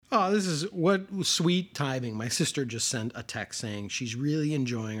this is what sweet timing. My sister just sent a text saying she's really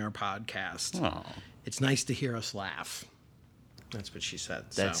enjoying our podcast. Oh. It's nice to hear us laugh. That's what she said.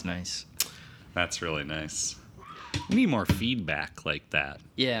 That's nice. That's really nice. We need more feedback like that.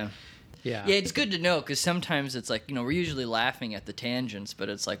 Yeah. Yeah. Yeah, it's good to know, because sometimes it's like, we're usually laughing at the tangents, but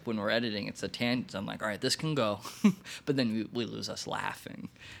it's like when we're editing, it's a tangent. I'm like, all right, this can go. But then we lose us laughing.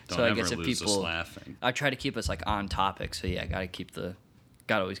 Don't so I ever guess if lose people, us laughing. I try to keep us like on topic. So yeah,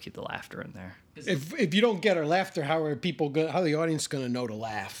 gotta always keep the laughter in there. If you don't get our laughter, how are how the audience going to know to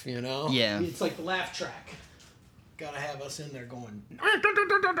laugh, Yeah. It's like the laugh track. Got to have us in there going,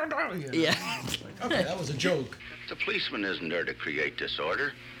 Yeah. Like, okay, that was a joke. The policeman isn't there to create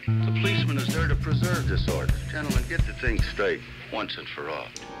disorder. The policeman is there to preserve disorder. Gentlemen, get the thing straight once and for all.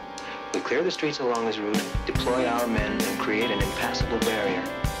 We clear the streets along his route, deploy our men, and create an impassable barrier.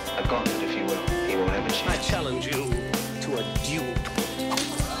 A gauntlet, if you will. He won't have a chance. I challenge you to a duel.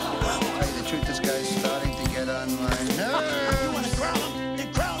 Tell you the truth, this guy's starting to get on my nerves. You want to crown them?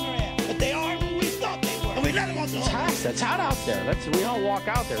 Then crown your ass. But they are who we thought they were. And we let them on the top. It's hot out there. We all walk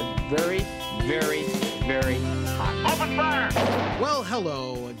out there. Very, very, very hot. Open fire! Well,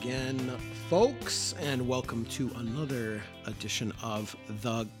 hello again, folks, and welcome to another edition of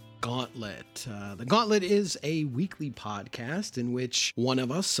The Gauntlet. The Gauntlet is a weekly podcast in which one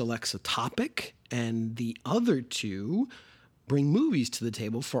of us selects a topic and the other two bring movies to the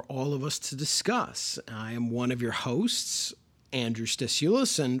table for all of us to discuss. I am one of your hosts, Andrew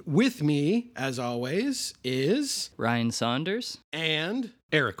Stasiulis, and with me, as always, is Ryan Saunders and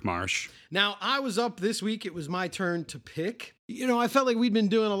Eric Marsh. Now, I was up this week. It was my turn to pick. I felt like we'd been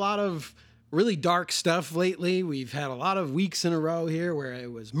doing a lot of really dark stuff lately. We've had a lot of weeks in a row here where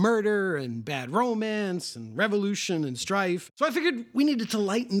it was murder and bad romance and revolution and strife. So I figured we needed to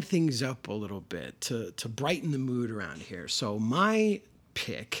lighten things up a little bit to brighten the mood around here. So my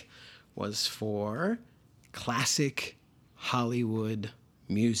pick was for classic Hollywood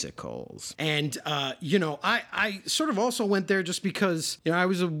musicals. And, I sort of also went there just because, I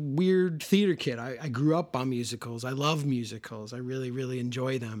was a weird theater kid. I grew up on musicals. I love musicals. I really, really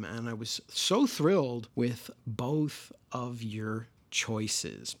enjoy them. And I was so thrilled with both of your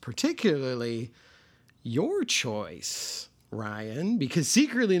choices, particularly your choice, Ryan, because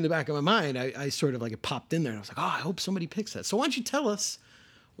secretly in the back of my mind, I sort of like it popped in there and I was like, oh, I hope somebody picks that. So why don't you tell us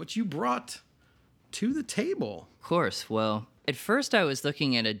what you brought to the table? Of course. Well, at first I was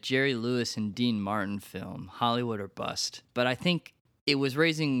looking at a Jerry Lewis and Dean Martin film, Hollywood or Bust, but I think it was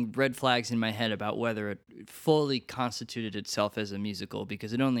raising red flags in my head about whether it fully constituted itself as a musical,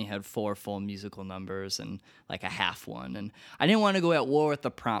 because it only had 4 full musical numbers and like a half one, and I didn't want to go at war with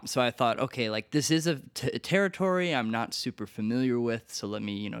the prompt, so I thought, okay, like this is a territory I'm not super familiar with, so let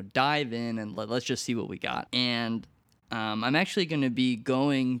me, dive in and let's just see what we got. And I'm actually going to be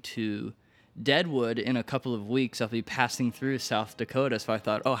going to Deadwood in a couple of weeks. I'll be passing through South Dakota, so I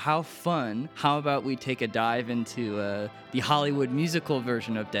thought, oh, how fun. How about we take a dive into the Hollywood musical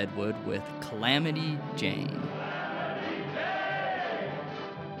version of Deadwood with Calamity Jane.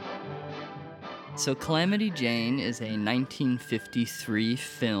 So Calamity Jane is a 1953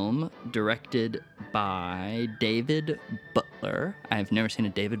 film directed by David Butler. I've never seen a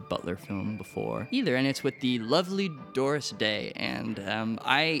David Butler film before either, and it's with the lovely Doris Day. And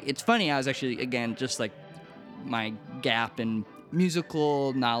it's funny, I was actually, again, just like my gap in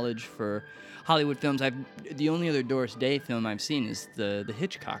musical knowledge for Hollywood films. The only other Doris Day film I've seen is the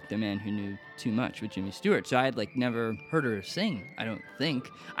Hitchcock, The Man Who Knew Too Much with Jimmy Stewart. So I had never heard her sing, I don't think.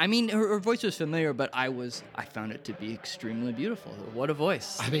 I mean, her voice was familiar, but I found it to be extremely beautiful. What a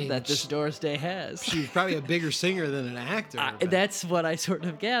voice that this Doris Day has. She's probably a bigger singer than an actor. That's what I sort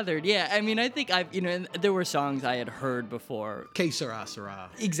of gathered. Yeah, I mean, I think there were songs I had heard before. Que sera, sera.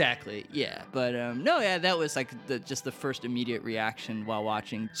 Exactly, yeah. But that was just the first immediate reaction while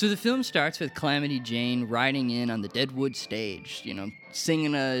watching. So the film starts with Calamity Jane riding in on the Deadwood stage,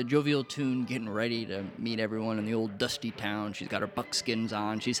 singing a jovial tune, getting ready to meet everyone in the old dusty town. She's got her buckskins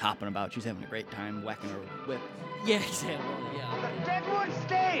on, she's hopping about, she's having a great time whacking her whip. Yeah, exactly, yeah. The Deadwood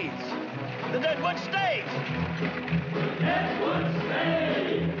stage! The Deadwood stage! Deadwood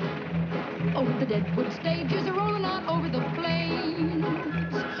stage! Oh, the Deadwood stage is rolling on over the plains,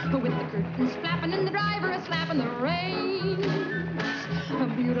 with the curtains flapping and the driver a-slapping the reins. A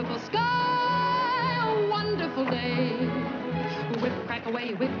beautiful sky, a wonderful day. Whip, crack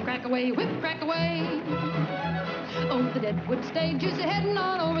away, whip, crack away, whip, crack away. Oh, the Deadwood stage is heading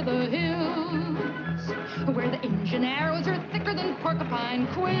on over the hills, where the engine arrows are thicker than porcupine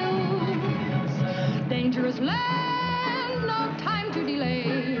quills. Dangerous land, no time to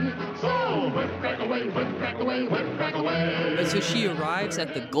delay. So whip, crack away, whip crack away, whip crack away. But so she arrives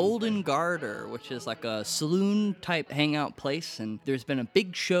at the Golden Garter, which is like a saloon-type hangout place, and there's been a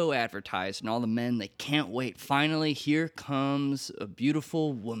big show advertised, and all the men, they can't wait. Finally, here comes a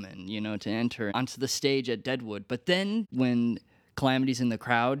beautiful woman, to enter onto the stage at Deadwood. But then, when Calamity's in the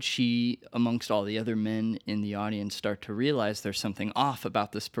crowd, she, amongst all the other men in the audience, start to realize there's something off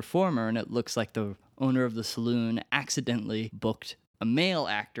about this performer, and it looks like the owner of the saloon accidentally booked a male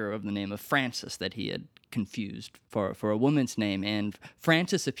actor of the name of Francis that he had confused for a woman's name. And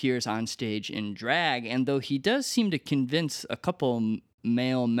Francis appears on stage in drag, and though he does seem to convince a couple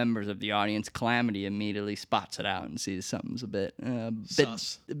male members of the audience, Calamity immediately spots it out and sees something's a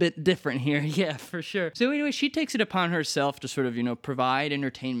bit different here. Yeah, for sure. So anyway, she takes it upon herself to sort of, provide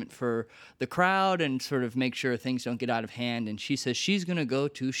entertainment for the crowd and sort of make sure things don't get out of hand. And she says she's going to go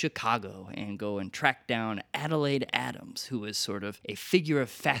to Chicago and go and track down Adelaide Adams, who is sort of a figure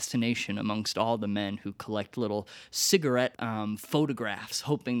of fascination amongst all the men who collect little cigarette photographs,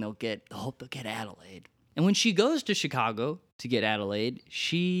 hoping they'll get Adelaide. And when she goes to Chicago to get Adelaide,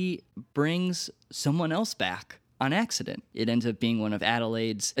 she brings someone else back on accident. It ends up being one of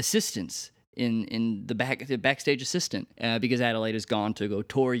Adelaide's assistants in the backstage assistant, because Adelaide has gone to go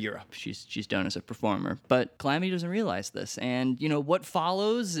tour Europe. She's done as a performer. But Calamity doesn't realize this. And, what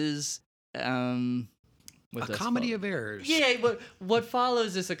follows is a comedy of errors. Yeah, but what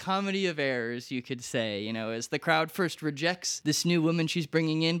follows is a comedy of errors, you could say, as the crowd first rejects this new woman she's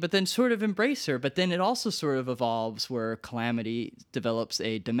bringing in, but then sort of embrace her. But then it also sort of evolves where Calamity develops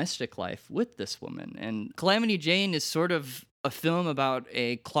a domestic life with this woman. And Calamity Jane is sort of a film about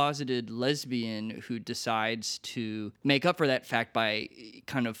a closeted lesbian who decides to make up for that fact by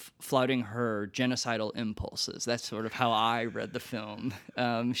kind of flouting her genocidal impulses. That's sort of how I read the film.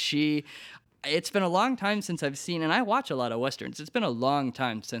 It's been a long time since I've seen, and I watch a lot of Westerns, it's been a long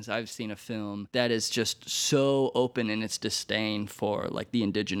time since I've seen a film that is just so open in its disdain for, like, the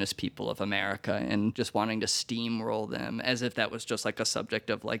indigenous people of America and just wanting to steamroll them as if that was just, like, a subject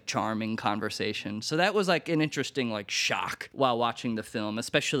of, like, charming conversation. So that was, like, an interesting, like, shock while watching the film,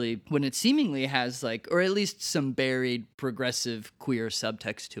 especially when it seemingly has, like, or at least some buried progressive queer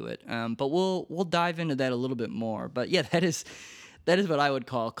subtext to it. But we'll dive into that a little bit more. But, yeah, that is what I would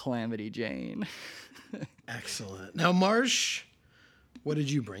call Calamity Jane. Excellent. Now, Marsh, what did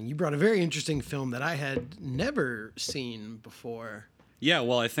you bring? You brought a very interesting film that I had never seen before. Yeah,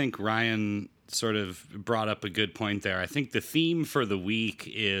 well, I think Ryan sort of brought up a good point there. I think the theme for the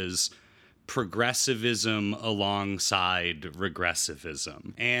week is progressivism alongside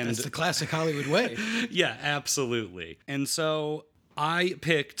regressivism. And that's the classic Hollywood way. Yeah, absolutely. And so I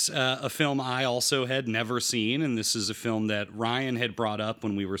picked a film I also had never seen, and this is a film that Ryan had brought up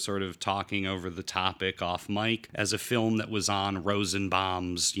when we were sort of talking over the topic off mic as a film that was on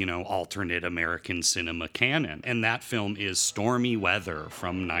Rosenbaum's, alternate American cinema canon. And that film is Stormy Weather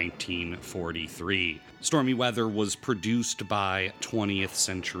from 1943. Stormy Weather was produced by 20th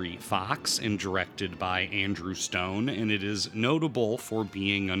Century Fox and directed by Andrew Stone, and it is notable for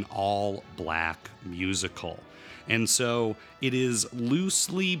being an all-black musical. And so it is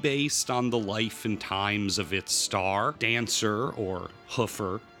loosely based on the life and times of its star, dancer, or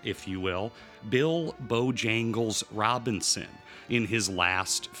hoofer, if you will, Bill Bojangles Robinson, in his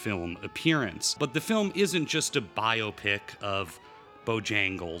last film appearance. But the film isn't just a biopic of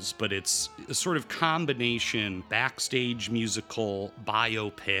Bojangles, but it's a sort of combination backstage musical,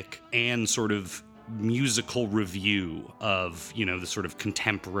 biopic, and sort of musical review of, the sort of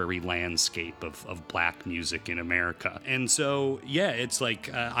contemporary landscape of black music in America. And so, yeah, it's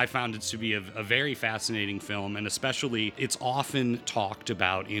like, I found it to be a very fascinating film, and especially it's often talked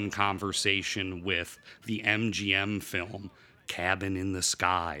about in conversation with the MGM film Cabin in the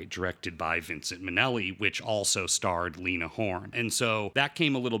Sky, directed by Vincent Minnelli, which also starred Lena Horne. And so that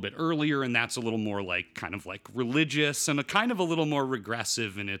came a little bit earlier, and that's a little more like kind of like religious and a kind of a little more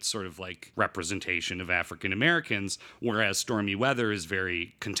regressive in its sort of like representation of African Americans, whereas Stormy Weather is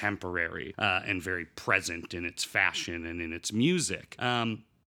very contemporary and very present in its fashion and in its music.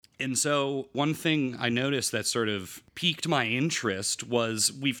 And so one thing I noticed that sort of piqued my interest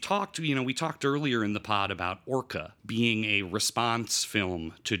was we talked earlier in the pod about Orca being a response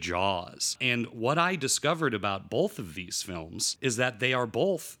film to Jaws. And what I discovered about both of these films is that they are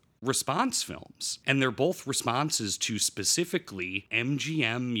both response films. And they're both responses to specifically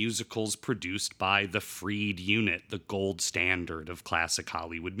MGM musicals produced by the Freed Unit, the gold standard of classic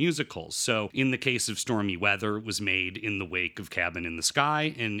Hollywood musicals. So in the case of Stormy Weather, it was made in the wake of Cabin in the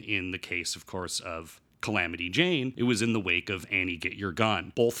Sky, and in the case, of course, of Calamity Jane, it was in the wake of Annie Get Your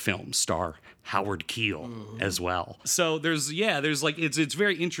Gun. Both films star Howard Keel as well. So there's like, it's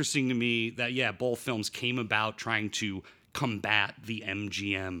very interesting to me that, both films came about trying to combat the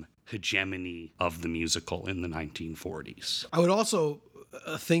MGM hegemony of the musical in the 1940s. I would also,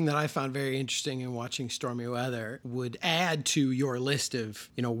 a thing that I found very interesting in watching Stormy Weather would add to your list of,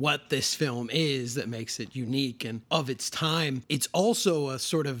 what this film is that makes it unique and of its time. It's also a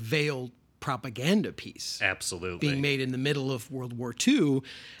sort of veiled propaganda piece. Absolutely. Being made in the middle of World War II.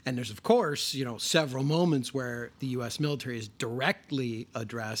 And there's, of course, several moments where the U.S. military is directly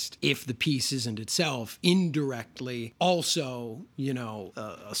addressed, if the piece isn't itself, indirectly. Also,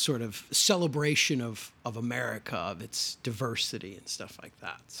 a sort of celebration of America, of its diversity and stuff like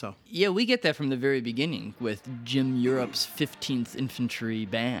that. So yeah, we get that from the very beginning with Jim Europe's 15th Infantry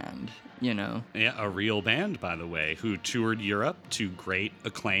Band. Yeah, a real band, by the way, who toured Europe to great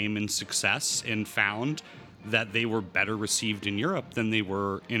acclaim and success and found that they were better received in Europe than they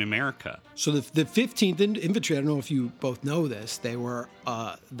were in America. So the 15th Infantry, I don't know if you both know this, they were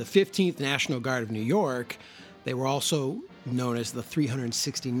the 15th National Guard of New York. They were also known as the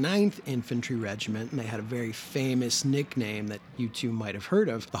 369th Infantry Regiment, and they had a very famous nickname that you two might have heard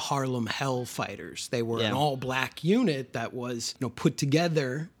of, the Harlem Hellfighters. They were an all-black unit that was put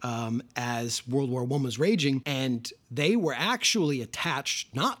together as World War I was raging, and they were actually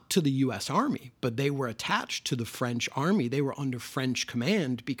attached not to the U.S. Army, but they were attached to the French Army. They were under French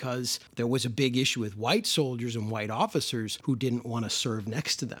command because there was a big issue with white soldiers and white officers who didn't want to serve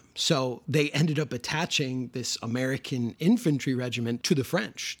next to them. So they ended up attaching this American infantry regiment to the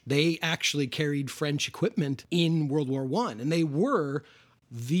French. They actually carried French equipment in World War I, and they were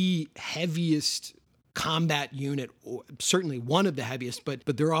the heaviest combat unit, or certainly one of the heaviest, but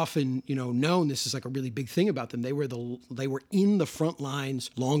they're often, known, this is like a really big thing about them. They were in the front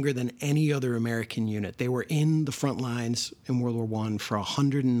lines longer than any other American unit. They were in the front lines in World War I for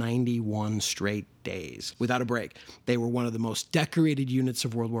 191 straight days without a break. They were one of the most decorated units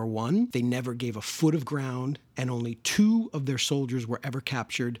of World War I. They never gave a foot of ground, and only 2 of their soldiers were ever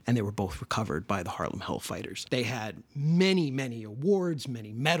captured, and they were both recovered by the Harlem Hellfighters. They had many, many awards,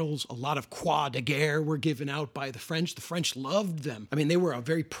 many medals. A lot of Croix de Guerre were given out by the French. The French loved them. I mean, they were a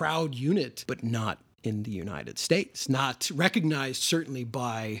very proud unit, but not in the United States, not recognized certainly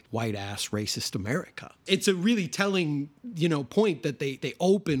by white-ass racist America. It's a really telling, point that they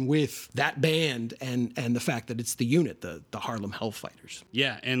open with that band and the fact that it's the unit, the Harlem Hellfighters.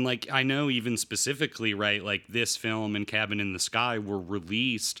 Yeah, and I know even specifically, right, this film and Cabin in the Sky were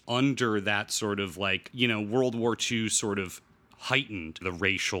released under that sort of World War II sort of heightened the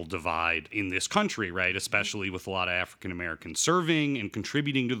racial divide in this country, right? Especially with a lot of African Americans serving and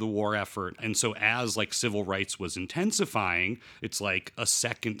contributing to the war effort. And so as civil rights was intensifying, it's like a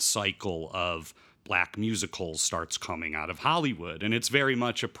second cycle of black musicals starts coming out of Hollywood. And it's very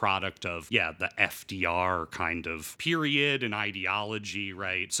much a product of, the FDR kind of period and ideology,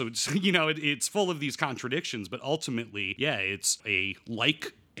 right? So it's, it's full of these contradictions, but ultimately, it's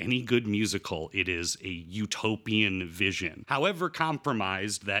any good musical, it is a utopian vision. However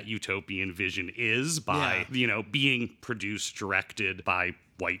compromised that utopian vision is by, being produced, directed by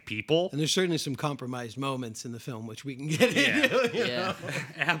white people. And there's certainly some compromised moments in the film, which we can get into. Yeah.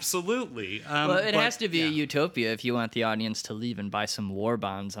 Absolutely. Well, it has to be a utopia if you want the audience to leave and buy some war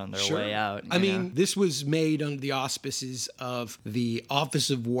bonds on their way out. I mean, this was made under the auspices of the Office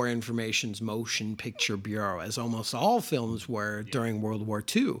of War Information's Motion Picture Bureau, as almost all films were during World War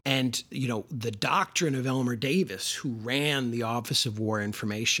II. And, the doctrine of Elmer Davis, who ran the Office of War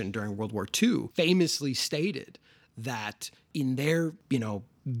Information during World War II, famously stated that in their,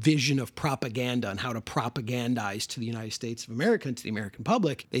 vision of propaganda and how to propagandize to the United States of America and to the American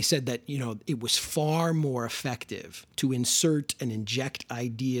public, they said that, it was far more effective to insert and inject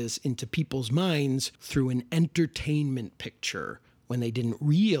ideas into people's minds through an entertainment picture when they didn't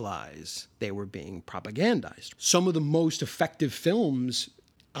realize they were being propagandized. Some of the most effective films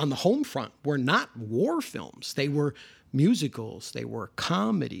on the home front were not war films. They were musicals, they were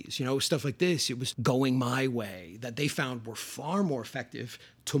comedies, stuff like this. It was Going My Way that they found were far more effective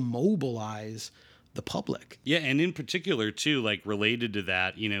to mobilize the public. Yeah, and in particular, too, related to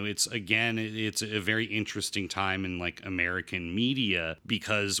that, it's a very interesting time in, American media,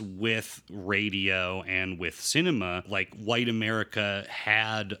 because with radio and with cinema, white America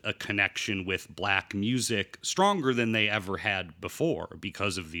had a connection with black music stronger than they ever had before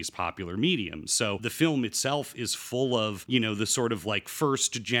because of these popular mediums. So the film itself is full of, the sort of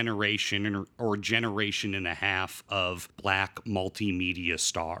first generation or generation and a half of black multimedia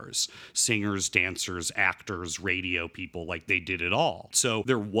stars, singers, dancers, dancers, actors, radio people, like they did it all. So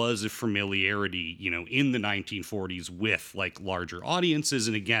there was a familiarity, in the 1940s with like larger audiences.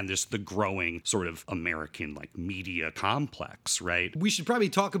 And again, there's the growing sort of American like media complex, right? We should probably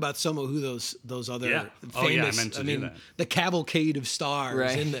talk about some of who those other famous, I meant to do that. The cavalcade of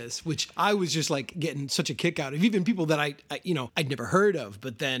stars in this, which I was just like getting such a kick out of, even people that I'd never heard of,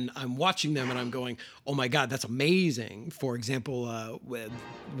 but then I'm watching them and I'm going, oh my God, that's amazing. For example, with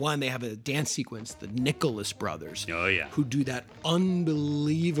one, they have a dance sequence, the Nicholas brothers, who do that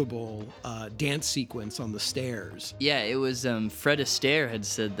unbelievable dance sequence on the stairs. Yeah, it was Fred Astaire had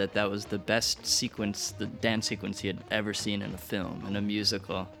said that was the best sequence, the dance sequence he had ever seen in a film, in a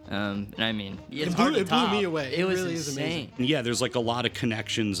musical. And I mean, it's hard to top. It blew me away. It was really insane. Is amazing. Yeah, there's like a lot of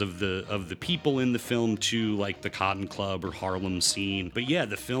connections of the people in the film to like the Cotton Club or Harlem scene. But yeah,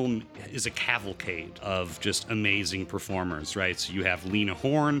 the film is a cavalcade of just amazing performers, right? So you have Lena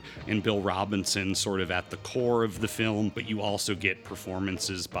Horne and Bill Robinson sort of at the core of the film, but you also get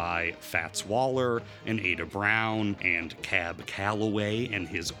performances by Fats Waller and Ada Brown and Cab Calloway and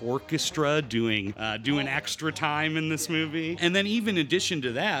his orchestra doing extra time in this movie. And then even in addition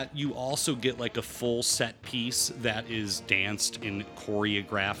to that, you also get like a full set piece that is danced and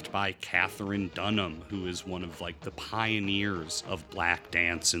choreographed by Katherine Dunham, who is one of like the pioneers of black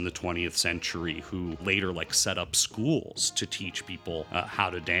dance in the 20th century, who later like set up schools to teach people how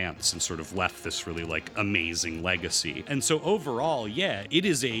to dance and sort of left this really like amazing legacy. And so overall, yeah, it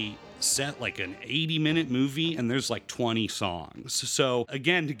is a set like an 80-minute movie and there's like 20 songs. So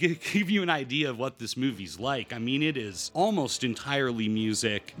again, to give you an idea of what this movie's like, I mean, it is almost entirely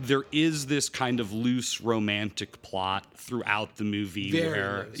music. There is this kind of loose romantic plot throughout the movie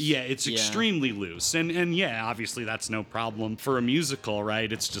it's extremely loose. And yeah, obviously that's no problem for a musical,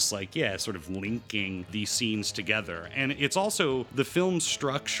 right? It's just like, sort of linking these scenes together. And it's also, the film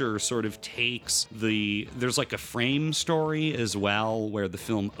structure sort of takes there's like a frame story as well, where the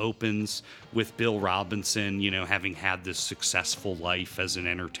film opens with Bill Robinson, having had this successful life as an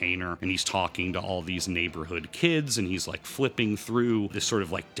entertainer, and he's talking to all these neighborhood kids, and he's like flipping through this sort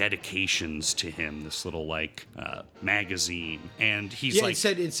of like dedications to him, this little like magazine, and he's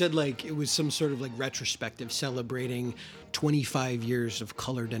it said like it was some sort of like retrospective celebrating 25 years of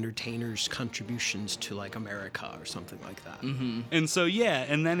colored entertainers' contributions to like America or something like that. Mm-hmm. And so,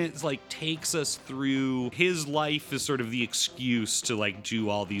 and then it's like takes us through his life as sort of the excuse to like do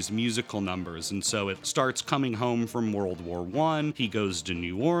all these musical numbers. And so it starts coming home from World War I. He goes to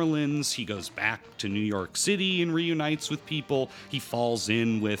New Orleans. He goes back to New York City and reunites with people. He falls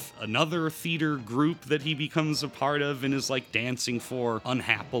in with another theater group that he becomes a part of and is like dancing for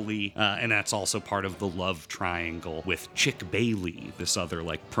unhappily. And that's also part of the love triangle with Chick Bailey, this other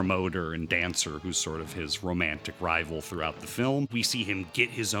like promoter and dancer who's sort of his romantic rival throughout the film. We see him get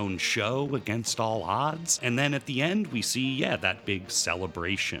his own show against all odds. And then at the end, we see, that big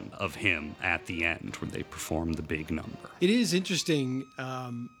celebration of him at the end where they perform the big number. It is interesting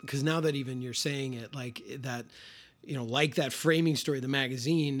because now that even you're saying it, like that, like that framing story of the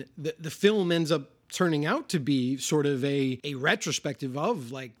magazine, the film ends up turning out to be sort of a retrospective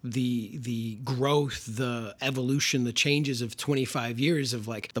of like the growth, the evolution, the changes of 25 years of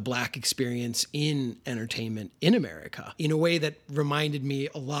like the black experience in entertainment in America, in a way that reminded me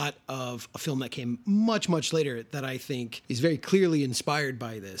a lot of a film that came much, much later that I think is very clearly inspired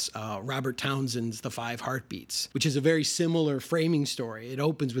by this, Robert Townsend's The Five Heartbeats, which is a very similar framing story. It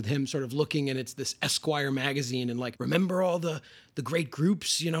opens with him sort of looking, and it's this Esquire magazine, and like, remember all the great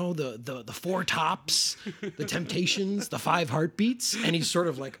groups, the Four Tops, the Temptations, the Five Heartbeats. And he's sort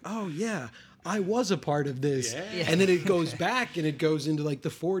of like, oh yeah, I was a part of this. Yeah. And then it goes back and it goes into like the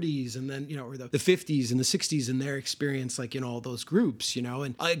 40s and then, or the 50s and the 60s and their experience, like in all those groups,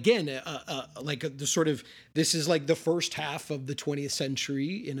 and again, the sort of, this is like the first half of the 20th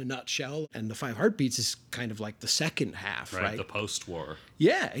century in a nutshell. And the Five Heartbeats is kind of like the second half, right? The post-war.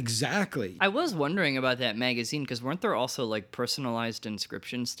 Yeah, exactly. I was wondering about that magazine because weren't there also like personalized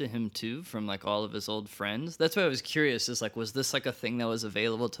inscriptions to him too from like all of his old friends? That's why I was curious, is like, was this like a thing that was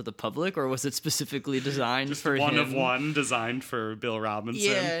available to the public, or was it specifically designed just for one him? of one designed for Bill Robinson?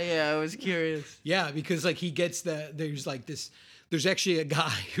 Yeah, I was curious. Yeah, because like he gets there's actually a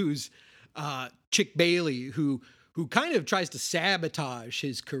guy who's Chick Bailey who kind of tries to sabotage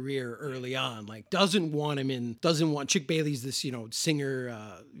his career early on, like doesn't want Chick Bailey's this,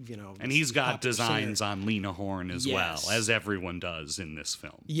 singer, and he's got designs singer on Lena Horne as well, as everyone does in this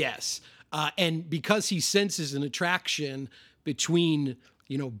film. Yes. And because he senses an attraction between,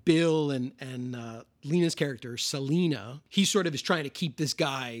 Bill and Lena's character, Selena, he sort of is trying to keep this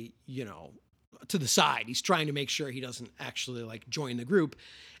guy, to the side. He's trying to make sure he doesn't actually like join the group.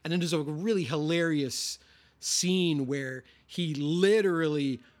 And then there's a really hilarious scene where he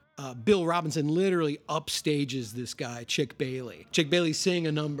literally, Bill Robinson literally upstages this guy, Chick Bailey. Chick Bailey's singing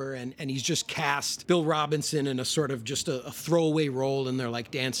a number, and he's just cast Bill Robinson in a sort of just a throwaway role in their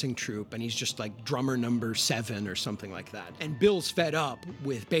like dancing troupe, and he's just like drummer number 7 or something like that. And Bill's fed up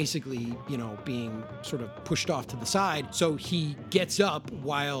with basically, being sort of pushed off to the side, so he gets up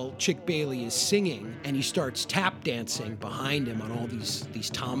while Chick Bailey is singing, and he starts tap dancing behind him on all these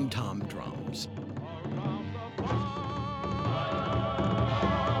tom-tom drums.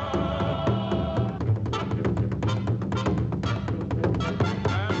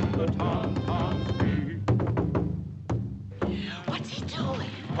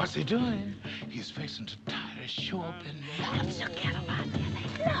 What's he doing? He's fixing to tie the show up and let's forget about it.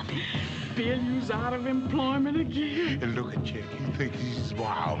 They love it. Bill, you's out of employment again. And look at Chick. He thinks he's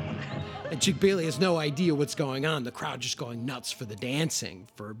wild. And Chick Bailey has no idea what's going on. The crowd just going nuts for the dancing,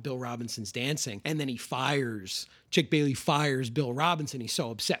 for Bill Robinson's dancing. And then Chick Bailey fires Bill Robinson. He's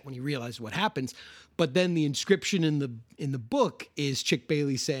so upset when he realizes what happens. But then the inscription in the book is Chick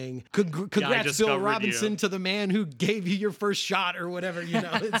Bailey saying, "Congrats, Bill Robinson, to the man who gave you your first shot," or whatever.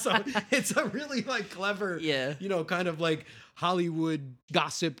 It's a really like clever, kind of like Hollywood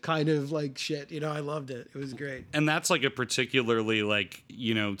gossip kind of like shit. I loved it. It was great. And that's like a particularly like,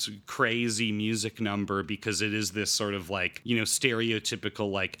 crazy music number because it is this sort of like,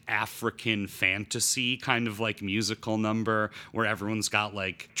 stereotypical like African fantasy kind of like musical number where everyone's got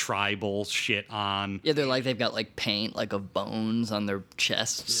like tribal shit on. Yeah, they've got like paint like of bones on their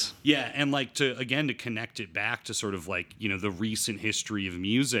chests. Yeah, and like to connect it back to sort of like, the recent history of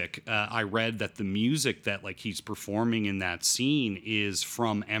music, I read that the music that like he's performing in that scene is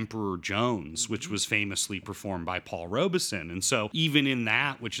from Emperor Jones, which was famously performed by Paul Robeson. And so even in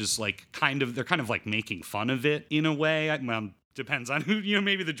that, which is like they're kind of like making fun of it in a way. Depends on who,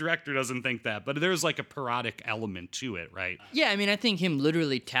 maybe the director doesn't think that, but there's like a parodic element to it, right? Yeah, I mean, I think him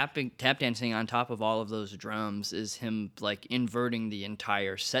literally tap dancing on top of all of those drums is him like inverting the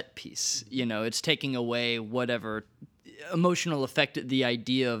entire set piece. It's taking away whatever emotional effect the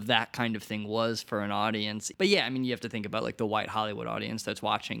idea of that kind of thing was for an audience. But yeah, I mean, you have to think about like the white Hollywood audience that's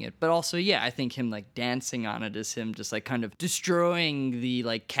watching it. But also, yeah, I think him like dancing on it is him just like kind of destroying the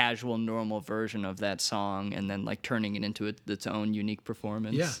like casual, normal version of that song and then like turning it into its own unique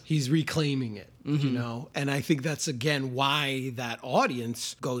performance. Yeah, he's reclaiming it, and I think that's again why that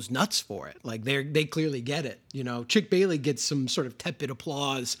audience goes nuts for it. Like they clearly get it. Chick Bailey gets some sort of tepid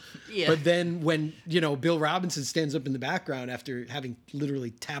applause, but then when Bill Robinson stands up in the background after having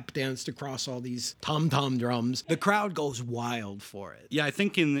literally tap danced across all these tom-tom drums, the crowd goes wild for it. Yeah, I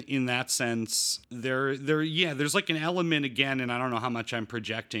think in that sense, there's like an element again, and I don't know how much I'm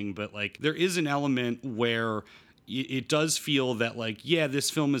projecting, but like there is an element where it does feel that like, yeah, this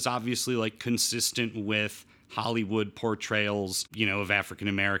film is obviously like consistent with Hollywood portrayals, of African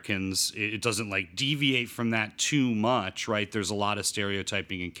Americans. It doesn't like deviate from that too much, right? There's a lot of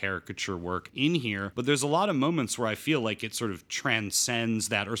stereotyping and caricature work in here, but there's a lot of moments where I feel like it sort of transcends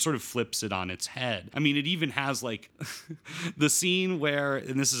that or sort of flips it on its head. I mean, it even has like the scene where,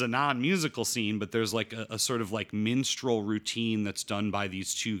 and this is a non-musical scene, but there's like a sort of like minstrel routine that's done by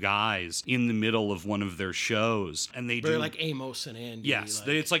these two guys in the middle of one of their shows. And they're like Amos and Andy. Yes,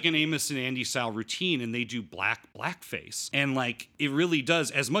 it's like an Amos and Andy style routine, and they do blackface. And like it really does,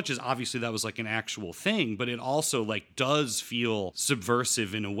 as much as obviously that was like an actual thing, but it also like does feel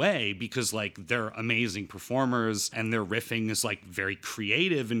subversive in a way because like they're amazing performers and their riffing is like very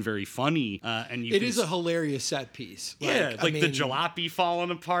creative and very funny. And it is a hilarious set piece. The jalopy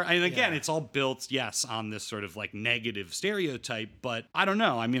falling apart. And again, it's all built, yes, on this sort of like negative stereotype, but I don't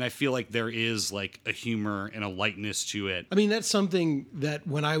know. I mean, I feel like there is like a humor and a lightness to it. I mean, that's something that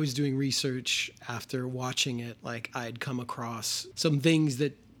when I was doing research after watching it, like I'd come across some things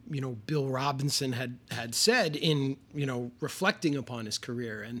that Bill Robinson had said in reflecting upon his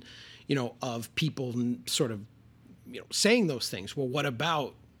career and of people sort of saying those things. Well, what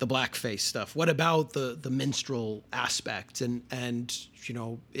about the blackface stuff? What about the minstrel aspect? And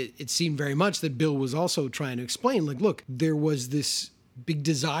it seemed very much that Bill was also trying to explain, like, look, there was this big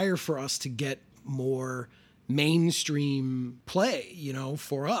desire for us to get more mainstream play,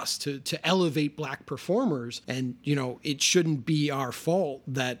 for us to elevate black performers. And, it shouldn't be our fault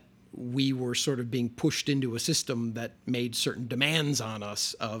that we were sort of being pushed into a system that made certain demands on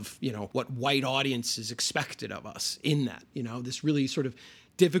us of, what white audiences expected of us in that, this really sort of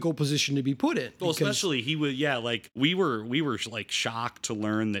difficult position to be put in. Well, especially he would, like we were like shocked to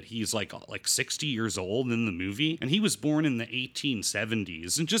learn that he's like 60 years old in the movie, and he was born in the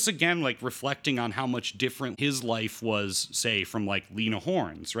 1870s. And just again, like reflecting on how much different his life was, say, from like Lena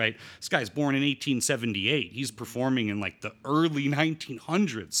Horne's, right? This guy's born in 1878. He's performing in like the early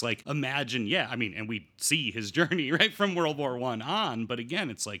 1900s. Like imagine, and we see his journey right from World War I on. But again,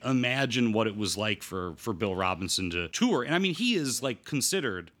 it's like imagine what it was like for Bill Robinson to tour. And I mean, he is like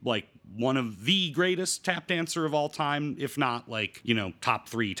considered like one of the greatest tap dancer of all time, if not like, top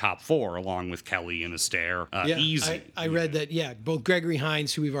 3, top 4, along with Kelly and Astaire. Easy. I read that, both Gregory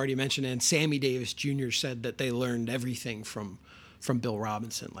Hines, who we've already mentioned, and Sammy Davis Jr. said that they learned everything from Bill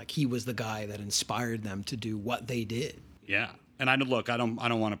Robinson. Like he was the guy that inspired them to do what they did. Yeah. And I don't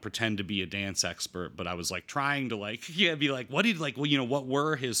want to pretend to be a dance expert, but I was like trying to be like, what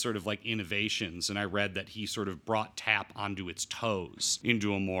were his sort of like innovations? And I read that he sort of brought tap onto its toes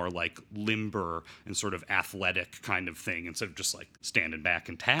into a more like limber and sort of athletic kind of thing. Instead of just like standing back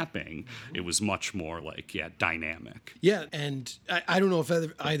and tapping, it was much more like, dynamic. Yeah. And I don't know if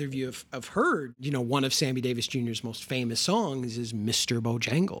either of you have heard, one of Sammy Davis Jr.'s most famous songs is Mr.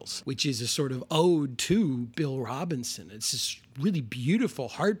 Bojangles, which is a sort of ode to Bill Robinson. It's just really beautiful,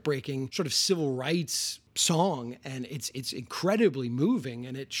 heartbreaking sort of civil rights song, and it's incredibly moving,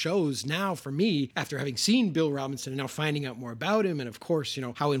 and it shows now for me, after having seen Bill Robinson and now finding out more about him, and of course,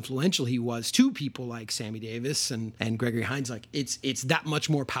 how influential he was to people like Sammy Davis and Gregory Hines, like it's that much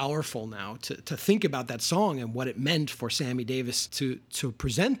more powerful now to think about that song and what it meant for Sammy Davis to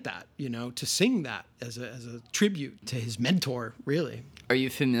present that, to sing that as a tribute to his mentor, really. Are you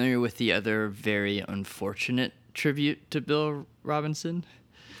familiar with the other very unfortunate tribute to Bill Robinson?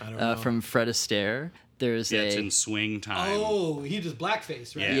 I don't know. From Fred Astaire. There's it's in Swing Time. Oh, he does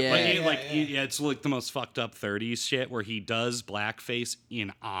blackface, right? It's like the most fucked up 30s shit where he does blackface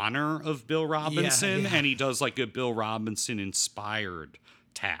in honor of Bill Robinson, and he does like a Bill Robinson inspired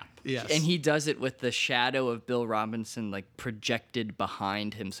tap. Yes. And he does it with the shadow of Bill Robinson like projected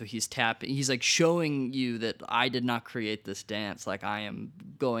behind him. So he's tapping, he's like showing you that I did not create this dance. Like I am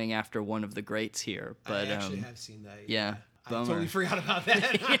going after one of the greats here. But I actually have seen that. Yeah. I totally forgot about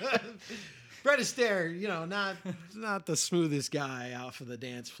that. Fred Astaire, not the smoothest guy off of the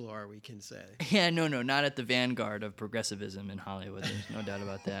dance floor, we can say. Yeah, no, not at the vanguard of progressivism in Hollywood. There's no doubt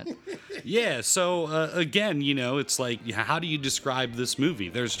about that. Yeah, so again, it's like, how do you describe this movie?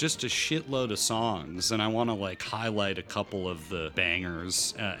 There's just a shitload of songs, and I want to like highlight a couple of the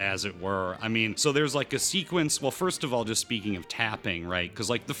bangers, as it were. I mean, so there's like a sequence. Well, first of all, just speaking of tapping, right? Because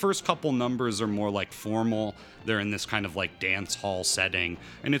like the first couple numbers are more like formal. They're in this kind of like dance hall setting,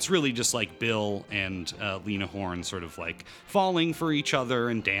 and it's really just like Bill and Lena Horne sort of like falling for each other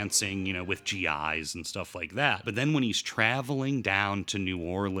and dancing, with GIs and stuff like that. But then when he's traveling down to New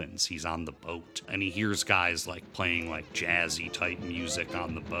Orleans, he's on the boat, and he hears guys like playing like jazzy type music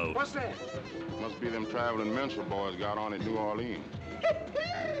on the boat. What's that? Must be them traveling minstrel boys got on at New Orleans.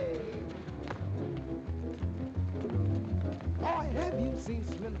 Boy, have you seen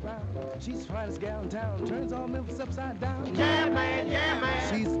Slim Brown? She's the finest gal in town. Turns all Memphis upside down. Yeah,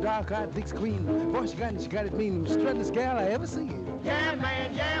 man. She's the dark-eyed Dixie queen. Boy, she got it mean. Struttingest gal I ever seen. Yeah,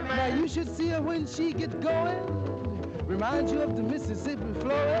 man. Now you should see her when she gets going. Reminds you of the Mississippi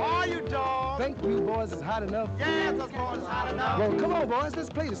flowing. Oh, you dog. Think you boys is hot enough? Yes, us boys is hot enough. Well, come on, boys.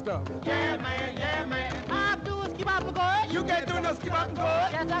 Let's play the stuff. Yeah, man. I do skip out the good. You can't do no skip out the good.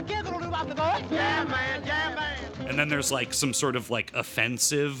 Yes, I can't do out the good. Yeah, man. And then there's like some sort of like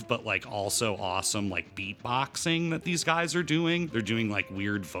offensive but like also awesome like beatboxing that these guys are doing. They're doing like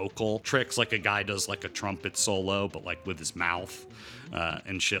weird vocal tricks, like a guy does like a trumpet solo but like with his mouth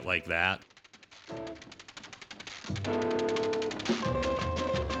and shit like that.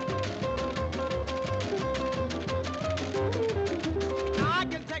 Now I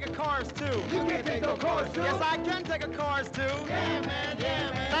can take a chorus too. You can't take no chorus too. Yes, I can take a chorus too. Yeah, man.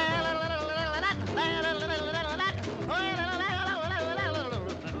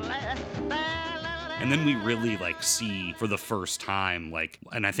 And then we really like see for the first time, like,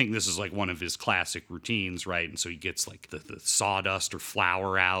 and I think this is like one of his classic routines, right? And so he gets like the sawdust or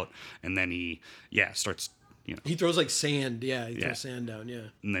flour out, and then he starts. He throws like sand, throws sand down,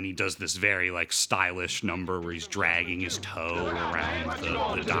 And then he does this very like stylish number where he's dragging his toe around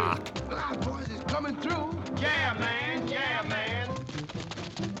the dock. Our boys is coming through. Yeah, man.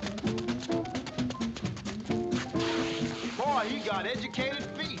 Boy, he got educated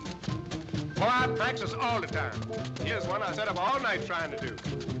feet. Boy, I practice all the time. Here's one I sat up all night trying to do.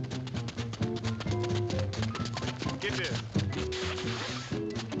 Get this.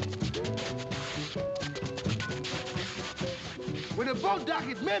 When we're both dock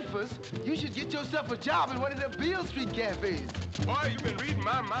at Memphis, you should get yourself a job in one of them Beale Street cafes. Boy, you've been reading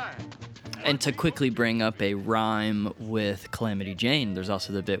my mind. And to quickly bring up a rhyme with Calamity Jane, there's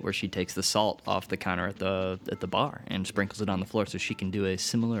also the bit where she takes the salt off the counter at the bar and sprinkles it on the floor so she can do a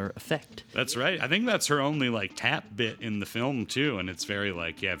similar effect. That's right. I think that's her only like tap bit in the film too, and it's very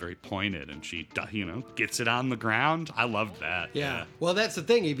very pointed, and she gets it on the ground. I loved that. Yeah. Well, that's the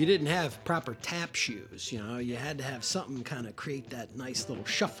thing. If you didn't have proper tap shoes, you had to have something kind of create that nice little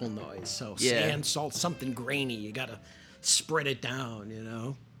shuffle noise. So sand, salt, something grainy. You got to spread it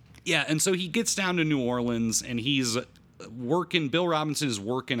down. Yeah, and so he gets down to New Orleans, and he's Bill Robinson is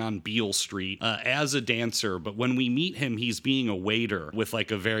working on Beale Street as a dancer, but when we meet him, he's being a waiter with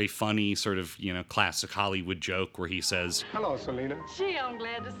like a very funny sort of, classic Hollywood joke where he says, "Hello, Selena." Gee, I'm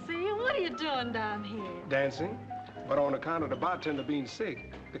glad to see you. What are you doing down here? Dancing. But on account of the bartender being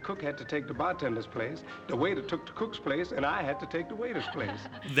sick, the cook had to take the bartender's place, the waiter took the cook's place, and I had to take the waiter's place.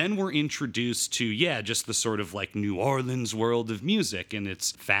 Then we're introduced to, just the sort of like New Orleans world of music, and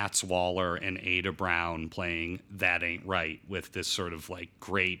it's Fats Waller and Ada Brown playing That Ain't Right with this sort of like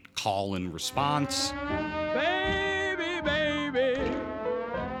great call and response. Baby, baby,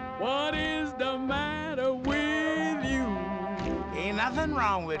 what is the matter with you? Ain't nothing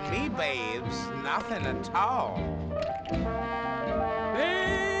wrong with me, babes. Nothing at all.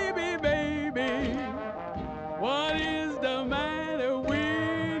 Baby, baby, what is the matter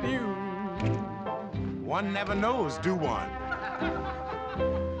with you? One never knows, do one?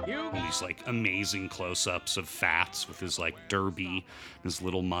 These like amazing close-ups of Fats with his like derby, his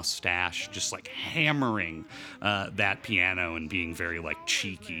little mustache, just like hammering that piano and being very like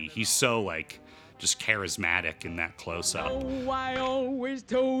cheeky. He's so like just charismatic in that close-up. Oh, I always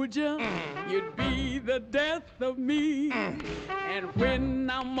told you you'd be the death of me. And when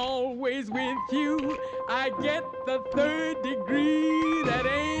I'm always with you, I get the third degree. That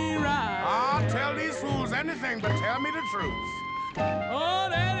ain't right. I'll tell these fools anything but tell me the truth. Oh,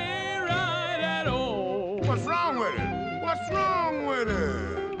 that ain't right at all. What's wrong with it? What's wrong with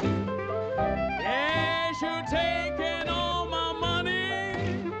it? Yes, you're taking all my money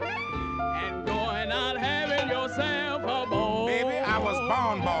and going out having yourself a ball. Baby, I was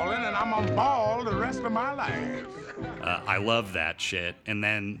born balling, and I'm gonna ball the rest of my life. I love that shit. And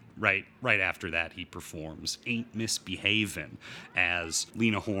then right after that, he performs Ain't Misbehavin' as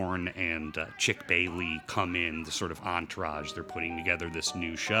Lena Horne and Chick Bailey come in, the sort of entourage. They're putting together this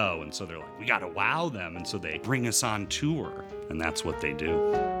new show. And so they're like, we got to wow them. And so they bring us on tour. And that's what they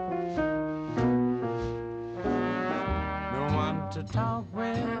do. No one to talk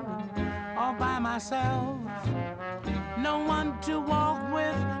with, all by myself. No one to walk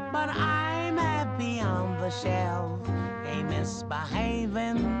with, but I'm happy on the shelf. Ain't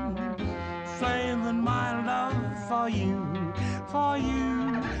misbehaving, saving my love for you, for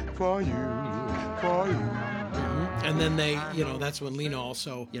you, for you, for you. And then they, that's when Lena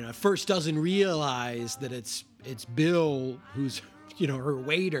also, at first doesn't realize that it's Bill who's, her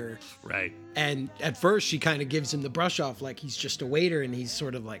waiter. Right. And at first she kind of gives him the brush off like he's just a waiter, and he's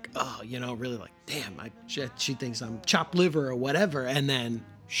sort of like, oh, really like, damn, she thinks I'm chopped liver or whatever. And then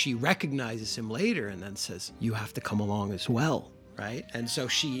she recognizes him later and then says, you have to come along as well, right? And so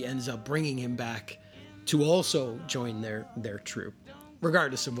she ends up bringing him back to also join their troupe,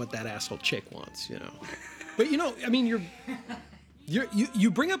 regardless of what that asshole chick wants, But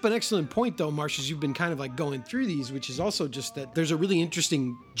you bring up an excellent point, though, Marsh, as you've been kind of like going through these, which is also just that there's a really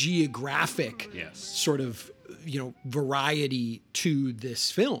interesting geographic sort of, variety to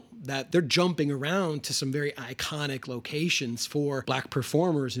this film, that they're jumping around to some very iconic locations for Black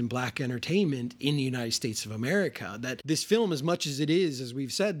performers and Black entertainment in the United States of America. That this film, as much as it is, as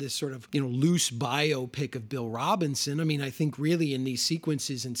we've said, this sort of, loose biopic of Bill Robinson, I think really in these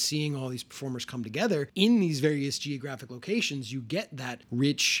sequences and seeing all these performers come together in these various geographic locations, you get that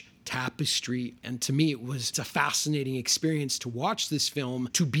rich tapestry. And to me, it's a fascinating experience to watch this film,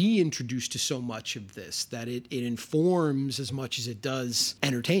 to be introduced to so much of this, that it informs as much as it does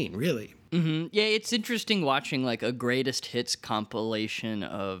entertain, really. Mm-hmm. Yeah, it's interesting watching like a greatest hits compilation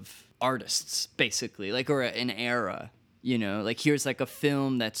of artists, basically, like, or an era. Like here's like a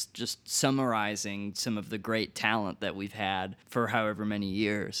film that's just summarizing some of the great talent that we've had for however many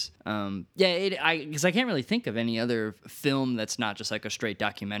years. Because I can't really think of any other film that's not just like a straight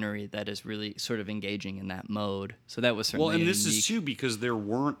documentary that is really sort of engaging in that mode. So that was certainly and this is too because there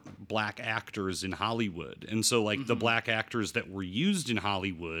weren't Black actors in Hollywood, and so like the Black actors that were used in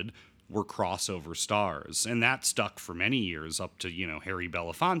Hollywood were crossover stars. And that stuck for many years up to, Harry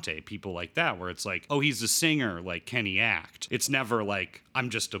Belafonte, people like that, where it's like, oh, he's a singer, like, can he act? It's never like, I'm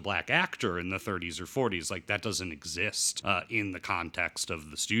just a black actor in the 30s or 40s. Like, that doesn't exist in the context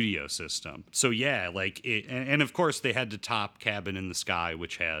of the studio system. So yeah, like, and of course they had to top Cabin in the Sky,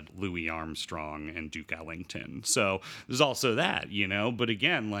 which had Louis Armstrong and Duke Ellington. So there's also that, but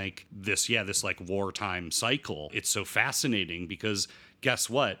again, like this like wartime cycle, it's so fascinating because guess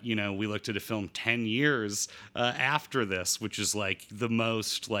what? We looked at a film 10 years after this, which is like the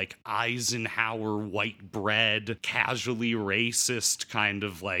most like Eisenhower white bread, casually racist kind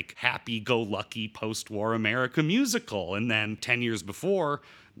of like happy-go-lucky post-war America musical. And then 10 years before,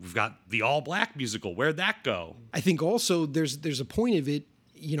 we've got the all-black musical. Where'd that go? I think also there's a point of it,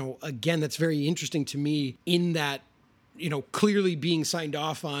 again, that's very interesting to me in that, clearly being signed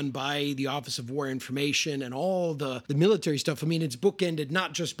off on by the Office of War Information and all the military stuff. I mean, it's bookended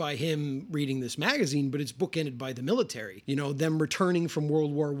not just by him reading this magazine, but it's bookended by the military, them returning from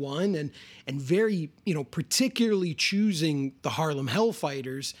World War I and very, particularly choosing the Harlem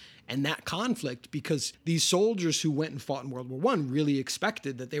Hellfighters and that conflict, because these soldiers who went and fought in World War I really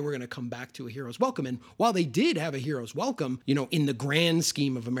expected that they were going to come back to a hero's welcome. And while they did have a hero's welcome, in the grand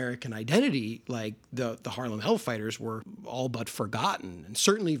scheme of American identity, like the Harlem Hellfighters were all but forgotten. And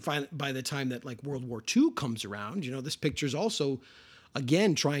certainly by the time that like World War II comes around, this picture's also,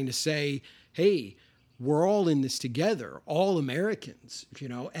 again, trying to say, hey, we're all in this together, all Americans,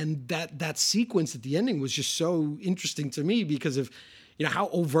 and that sequence at the ending was just so interesting to me because of how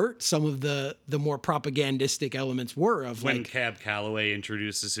overt some of the more propagandistic elements were of when Cab Calloway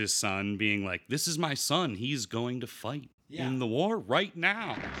introduces his son being like, this is my son, he's going to fight in the war right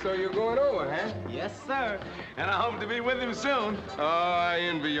now. So you're going over, huh? Yes, sir. And I hope to be with him soon. Oh, I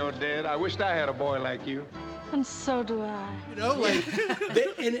envy your dad. I wished I had a boy like you. And so do I.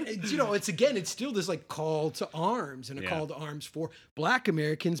 It's still this like call to arms and a call to arms for Black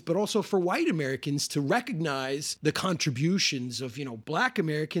Americans, but also for white Americans to recognize the contributions of, Black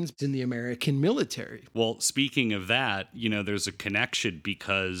Americans in the American military. Well, speaking of that, there's a connection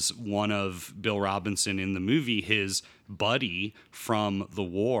because one of Bill Robinson in the movie, his buddy from the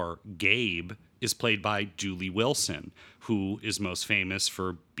war, Gabe, is played by Julie Wilson, who is most famous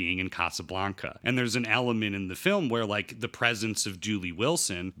for being in Casablanca. And there's an element in the film where like the presence of Julie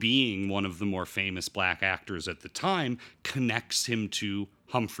Wilson, being one of the more famous black actors at the time, connects him to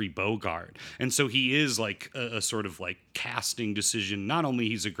Humphrey Bogart. And so he is like a sort of like casting decision. Not only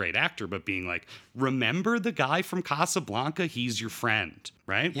he's a great actor, but being like, remember the guy from Casablanca? He's your friend,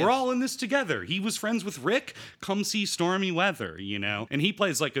 right? Yes. We're all in this together. He was friends with Rick. Come see Stormy Weather, And he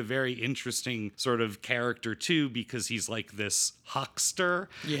plays like a very interesting sort of character too, because he's like this huckster,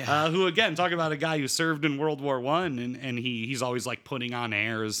 who again, talk about a guy who served in World War I and he's always like putting on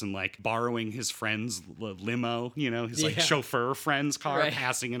airs and like borrowing his friend's limo, his like chauffeur friend's car,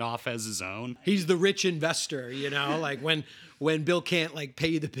 passing it off as his own. He's the rich investor, like when Bill can't like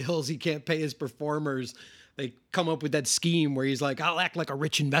pay the bills, he can't pay his performers. They come up with that scheme where he's like, I'll act like a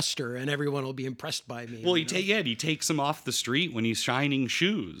rich investor and everyone will be impressed by me. Well, he takes him off the street when he's shining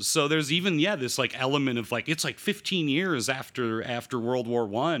shoes. So there's even, this like element of like, it's like 15 years after World War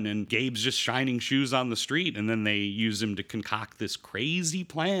I and Gabe's just shining shoes on the street. And then they use him to concoct this crazy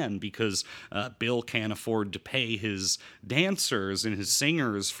plan because Bill can't afford to pay his dancers and his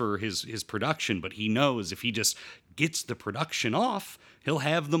singers for his production. But he knows if he just gets the production off, he'll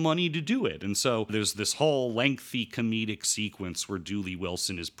have the money to do it. And so there's this whole lengthy comedic sequence where Julie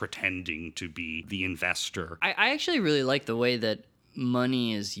Wilson is pretending to be the investor. I actually really like the way that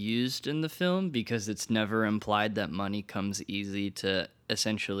money is used in the film because it's never implied that money comes easy to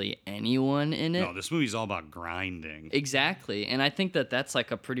essentially anyone in it. No, this movie's all about grinding. Exactly. And I think that that's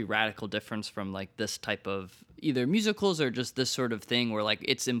like a pretty radical difference from like this type of either musicals or just this sort of thing where like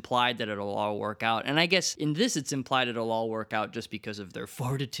it's implied that it'll all work out. And I guess in this it's implied it'll all work out just because of their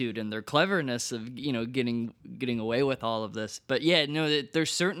fortitude and their cleverness of, getting away with all of this. But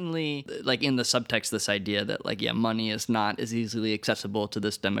there's certainly like in the subtext this idea that like, money is not as easily accessible to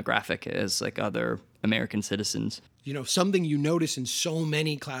this demographic as like other American citizens. Something you notice in so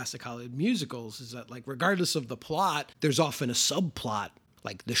many classic Hollywood musicals is that like regardless of the plot, there's often a subplot.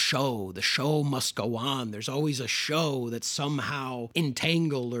 Like the show must go on. There's always a show that's somehow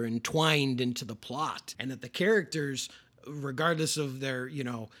entangled or entwined into the plot. And that the characters, regardless of their,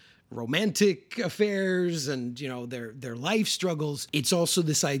 romantic affairs and, their life struggles, it's also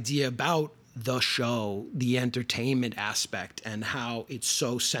this idea about the show, the entertainment aspect, and how it's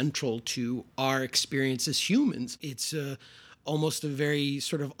so central to our experience as humans. It's almost a very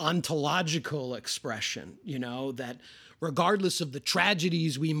sort of ontological expression, that regardless of the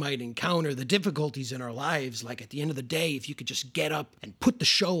tragedies we might encounter, the difficulties in our lives, like at the end of the day, if you could just get up and put the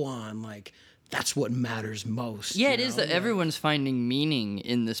show on, like, that's what matters most. Yeah, it is that everyone's finding meaning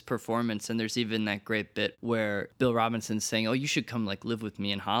in this performance, and there's even that great bit where Bill Robinson's saying, "Oh, you should come like live with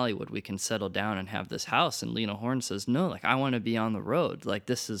me in Hollywood. We can settle down and have this house." And Lena Horne says, "No, like I want to be on the road. Like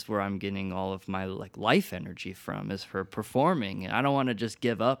this is where I'm getting all of my like life energy from, is for performing. And I don't want to just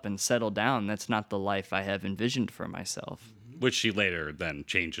give up and settle down. That's not the life I have envisioned for myself." Which she later then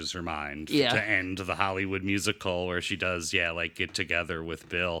changes her mind to end the Hollywood musical, where she does, like get together with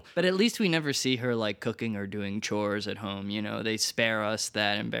Bill. But at least we never see her like cooking or doing chores at home. You know, they spare us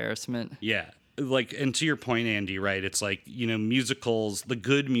that embarrassment. Yeah. Like, and to your point, Andy, right? It's like, musicals, the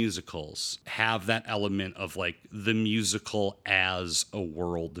good musicals have that element of like the musical as a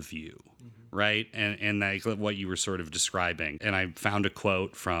worldview. Right? And like what you were sort of describing. And I found a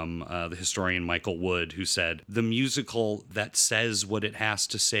quote from the historian Michael Wood, who said, "The musical that says what it has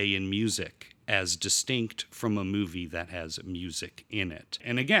to say in music as distinct from a movie that has music in it."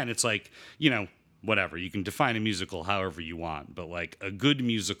 And again, it's like, whatever, you can define a musical however you want, but like a good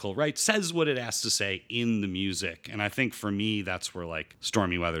musical, right, says what it has to say in the music. And I think for me, that's where like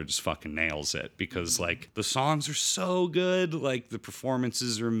Stormy Weather just fucking nails it, because like the songs are so good, like the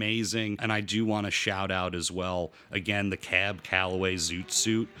performances are amazing. And I do want to shout out as well, again, the Cab Calloway Zoot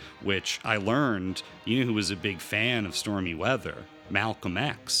Suit, which I learned, who was a big fan of Stormy Weather? Malcolm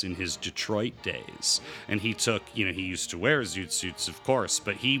X in his Detroit days. And he took, he used to wear zoot suits, of course,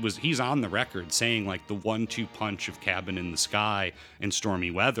 but he's on the record saying like the 1-2 punch of Cabin in the Sky and Stormy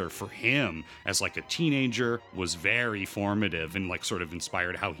Weather for him as like a teenager was very formative and like sort of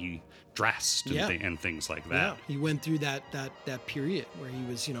inspired how he dressed and things like that. Yeah, he went through that period where he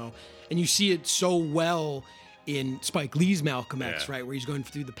was, and you see it so well in Spike Lee's Malcolm X, right, where he's going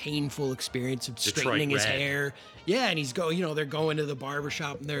through the painful experience of straightening his hair. Yeah, and he's they're going to the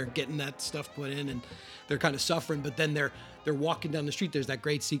barbershop and they're getting that stuff put in and they're kind of suffering, but then they're walking down the street. There's that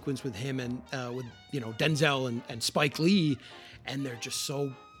great sequence with him and with Denzel and Spike Lee, and they're just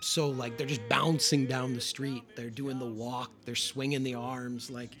so like they're just bouncing down the street. They're doing the walk, they're swinging the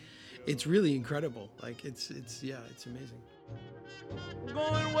arms, like it's really incredible. Like it's amazing.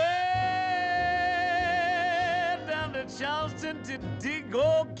 Going way down to Charleston to dig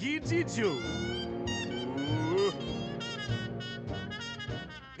old Geechee Joe.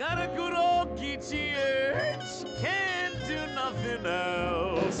 Got a good old Geechee itch, can't do nothing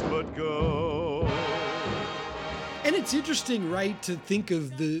else but go. And it's interesting, right, to think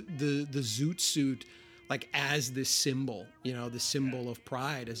of the zoot suit like as this symbol, the symbol of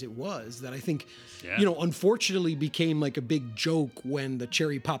pride as it was, that I think, unfortunately became like a big joke when the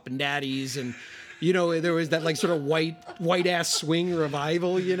Cherry Poppin' Daddies and, there was that like sort of white ass swing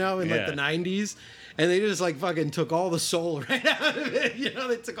revival, in like the 90s. And they just like fucking took all the soul right out of it.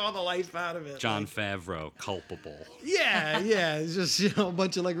 They took all the life out of it. Jon Favreau, culpable. Yeah. It's just, a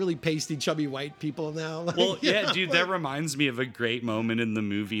bunch of like really pasty, chubby white people now. Like, well, yeah, dude, that reminds me of a great moment in the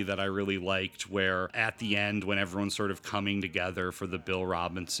movie that I really liked, where at the end, when everyone's sort of coming together for the Bill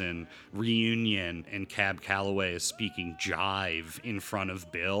Robinson reunion and Cab Calloway is speaking jive in front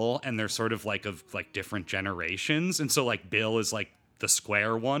of Bill, and they're sort of like of like different generations. And so like Bill is like the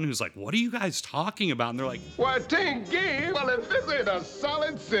square one who's like, "What are you guys talking about?" And they're like, "Well, tain't game. Well, if this ain't a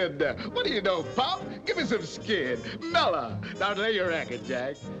solid cinder, what do you know, Pop? Give me some skin. Mella. Now lay your racket,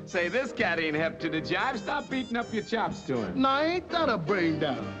 Jack." Say, this cat ain't hep to the jive. Stop beating up your chops to him. Now, ain't that a bring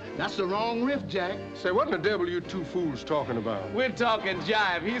down? That's the wrong riff, Jack. Say, what in the devil you two fools talking about? We're talking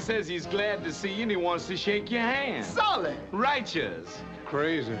jive. He says he's glad to see you and he wants to shake your hand. Solid. Righteous.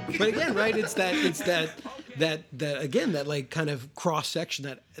 Crazy. But again, right, it's that again, that like kind of cross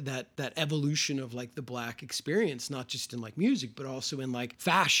section, that evolution of like the Black experience, not just in like music, but also in like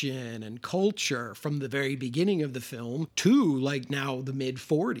fashion and culture from the very beginning of the film to like now the mid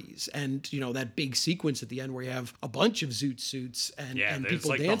 40s. And that big sequence at the end where you have a bunch of zoot suits and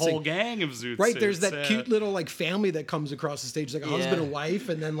people like dancing. The whole gang of zoot right, suits. There's that cute little like family that comes across the stage, like a husband and wife,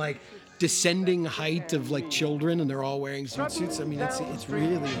 and then like descending height of like children, and they're all wearing zoot suits. I mean, it's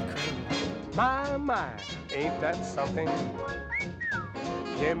really incredible. My, ain't that something?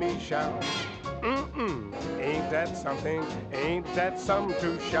 Jimmy shout. Ain't that something? Ain't that something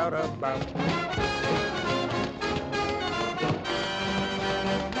to shout about?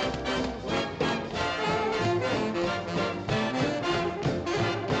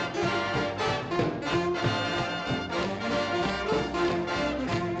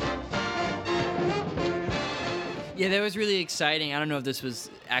 Yeah, that was really exciting. I don't know if this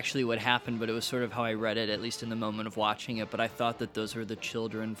was actually what happened, but it was sort of how I read it, at least in the moment of watching it. But I thought that those were the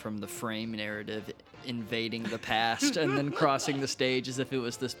children from the Frame narrative invading the past and then crossing the stage as if it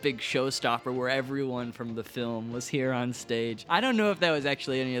was this big showstopper where everyone from the film was here on stage. I don't know if that was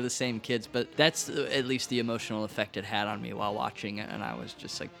actually any of the same kids, but that's at least the emotional effect it had on me while watching it, and I was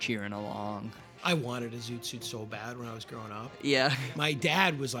just like cheering along. I wanted a zoot suit so bad when I was growing up. Yeah. My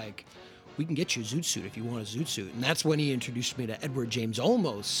dad was like, we can get you a zoot suit if you want a zoot suit. And that's when he introduced me to Edward James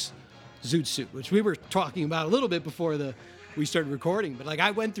Olmos' zoot suit, which we were talking about a little bit before we started recording. But like,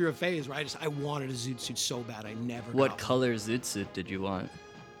 I went through a phase where I wanted a zoot suit so bad. I never got What one. color zoot suit did you want?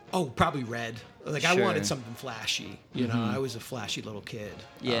 Oh, probably red. Like, I Sure. wanted something flashy. You know, I was a flashy little kid.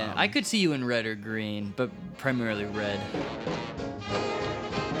 Yeah, I could see you in red or green, but primarily red.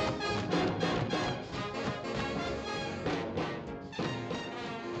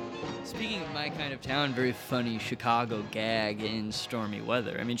 Speaking of my kind of town, very funny Chicago gag in Stormy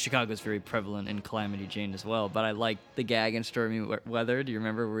Weather. I mean, Chicago's very prevalent in Calamity Jane as well, but I like the gag in Stormy Weather. Do you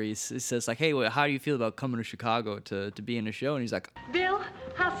remember where he says, like, hey, how do you feel about coming to Chicago to be in a show? And he's like, Bill,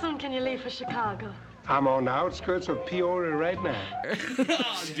 how soon can you leave for Chicago? I'm on the outskirts of Peoria right now.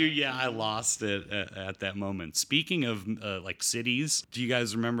 Oh, dude, yeah, I lost it at that moment. Speaking of like cities, do you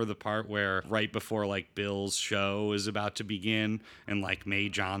guys remember the part where right before like Bill's show is about to begin and like Mae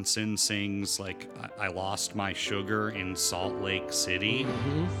Johnson sings like I lost my sugar in Salt Lake City?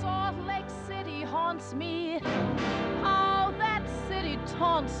 Salt Lake City haunts me. How that city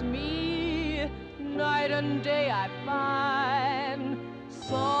taunts me. Night and day I find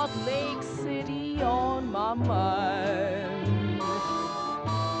Salt Lake City on my mind.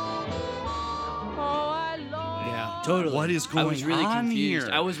 Oh, I long. Yeah, totally. What is going I was really on confused.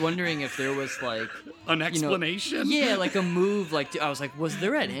 here? I was wondering if there was like An explanation? Yeah, like a move. Like I was like, was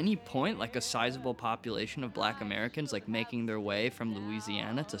there at any point like a sizable population of Black Americans like making their way from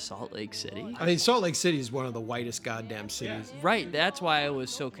Louisiana to Salt Lake City? I mean, Salt Lake City is one of the whitest goddamn cities. Right. That's why I was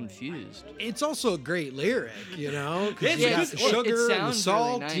so confused. It's also a great lyric, you know? 'Cause Yeah, you got it's the good. sugar It and the sounds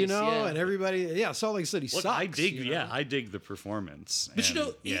salt, really you nice, know, yeah. and everybody. Yeah, Salt Lake City Look, sucks. I dig, you know? yeah, I dig the performance. But you And,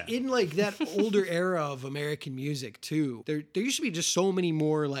 know, yeah. in like that older era of American music too, there used to be just so many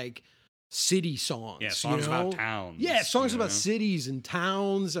more like city songs. Yeah, songs you know? about towns. Yeah, songs you know? about cities and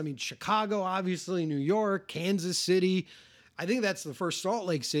towns. I mean, Chicago, obviously, New York, Kansas City. I think that's the first Salt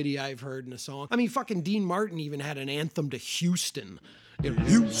Lake City I've heard in a song. I mean, fucking Dean Martin even had an anthem to Houston. You know,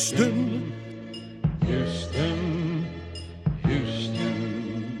 Houston, Houston, Houston.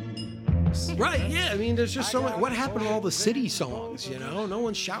 Right, yeah. I mean, there's just so much. What happened to all the city songs, you know? No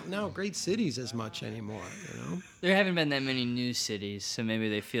one's shouting out great cities as much anymore, you know? There haven't been that many new cities, so maybe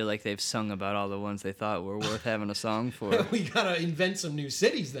they feel like they've sung about all the ones they thought were worth having a song for. We gotta invent some new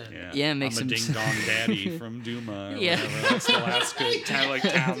cities then. Yeah, make I'm some a ding dong daddy from Duma. Or Yeah. whatever. That's the last good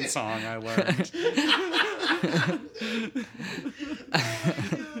town song I learned.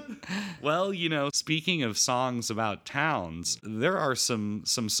 Well, you know, speaking of songs about towns, there are some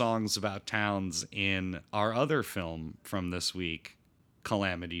songs about towns in our other film from this week,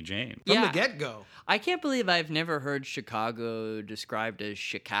 Calamity Jane. From the get-go. I can't believe I've never heard Chicago described as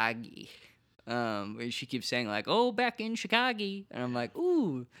Chicago. She keeps saying like, "Oh, back in Chicago," and I'm like,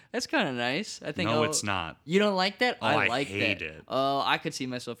 "Ooh, that's kind of nice." I think. No, it's not. You don't like that? Oh, I like hate that. it. Oh, I could see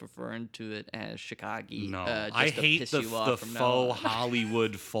myself referring to it as Chicago. No, just I to hate piss the you off from now faux on.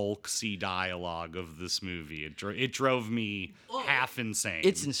 Hollywood folksy dialogue of this movie. It drove me half insane.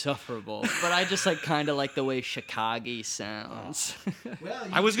 It's insufferable, but I just like kind of like the way Chicago sounds.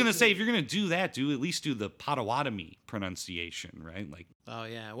 I was gonna say, if you're gonna do that, at least do the Potawatomi pronunciation, right? Like, Oh,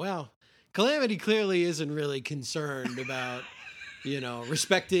 yeah. Well, Calamity clearly isn't really concerned about, you know,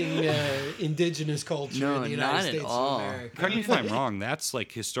 respecting indigenous culture in the United States of America. correct me if I'm wrong. That's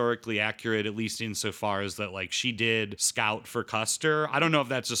like historically accurate, at least insofar as that like she did scout for Custer. I don't know if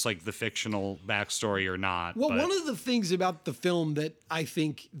that's just like the fictional backstory or not. Well, but one of the things about the film that I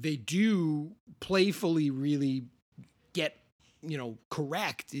think they do playfully really get, you know,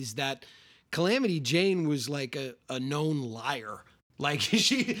 correct is that Calamity Jane was like a known liar. Like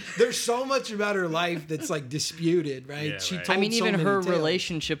there's so much about her life that's like disputed, right? Yeah, She right. told I mean, so even many her tales.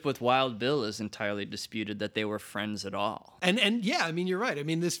 relationship with Wild Bill is entirely disputed that they were friends at all. And yeah, I mean, you're right. I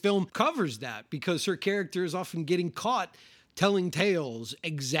mean, this film covers that because her character is often getting caught telling tales,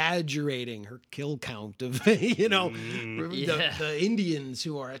 exaggerating her kill count of, you know, the Indians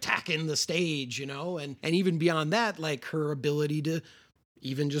who are attacking the stage, you know, and even beyond that, like her ability to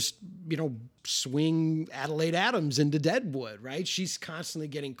even just, you know, swing Adelaide Adams into Deadwood, right? She's constantly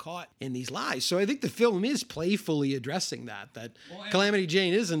getting caught in these lies. So I think the film is playfully addressing that Calamity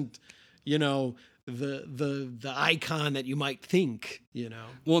Jane isn't, you know, the icon that you might think, you know.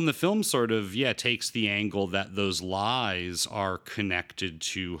 Well, and the film sort of, takes the angle that those lies are connected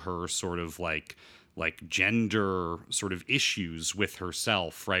to her sort of like like gender sort of issues with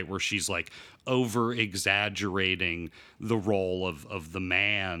herself, right? Where she's like over exaggerating the role of the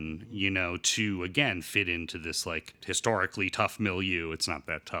man, you know, to again fit into this like historically tough milieu. It's not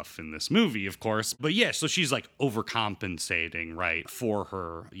that tough in this movie, of course. But yeah, so she's like overcompensating, right, for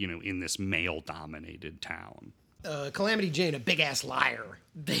her, you know, in this male dominated town. Calamity Jane, a big-ass liar.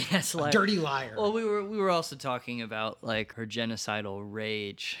 Big-ass liar. A dirty liar. Well, we were also talking about, like, her genocidal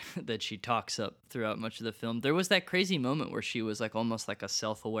rage that she talks up throughout much of the film. There was that crazy moment where she was, like, almost like a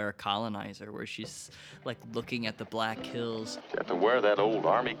self-aware colonizer, where she's, like, looking at the Black Hills. You have to wear that old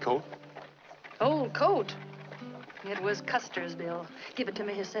army coat? Old coat? It was Custer's, Bill. Give it to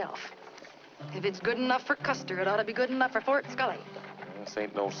me yourself. If it's good enough for Custer, it ought to be good enough for Fort Scully. This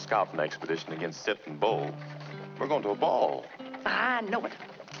ain't no scouting expedition against Sitting Bull. We're going to a ball. I know it.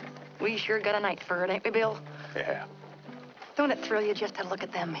 We sure got a night for it, ain't we, Bill? Yeah, Don't it thrill you just to look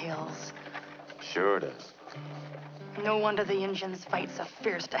at them hills? sure it is. No wonder the Injuns fight so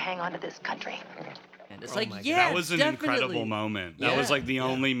fierce to hang on to this country. And it's that was an definitely. incredible moment. That was like the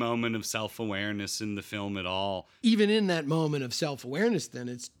only moment of self-awareness in the film at all. Even in that moment of self-awareness, then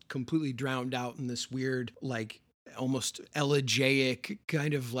it's completely drowned out in this weird, like, almost elegiac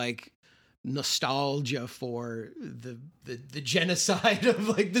kind of like nostalgia for the genocide of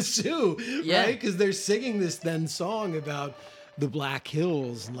like the Sioux, right? Because they're singing this then song about the Black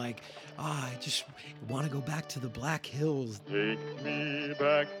Hills and like, I just want to go back to the Black Hills. Take me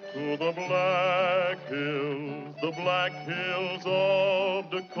back to the Black Hills of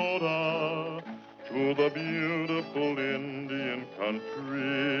Dakota, to the beautiful Indian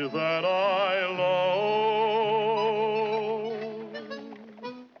country that I love.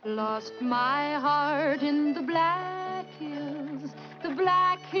 Lost my heart in the Black Hills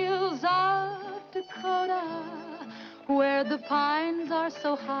of Dakota, where the pines are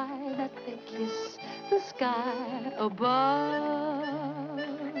so high that they kiss the sky above.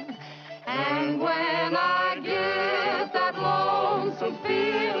 And when I get that lonesome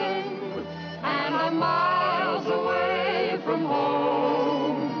feeling and I'm miles away from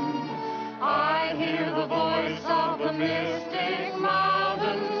home, I hear the voice of the mystic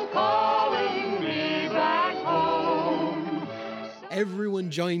mountains calling me back home. Everyone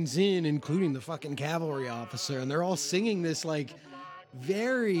joins in, including the fucking cavalry officer, and they're all singing this like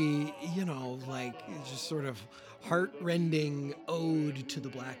very, you know, like just sort of heart-rending ode to the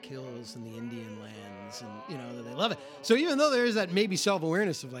Black Hills and the Indian lands, and you know, they love it. So even though there is that maybe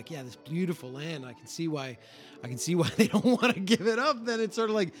self-awareness of like, yeah, this beautiful land, I can see why they don't want to give it up, then it's sort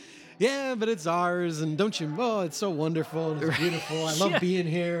of like, yeah, but it's ours, and don't you, oh, it's so wonderful, and it's beautiful, I love being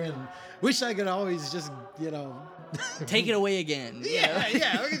here, and wish I could always just, you know, take it away again. Yeah, we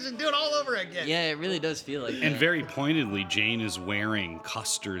can just do it all over again. Yeah, it really does feel like that. And very pointedly, Jane is wearing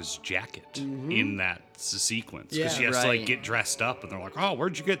Custer's jacket in that sequence because she has to like get dressed up, and they're like, "Oh,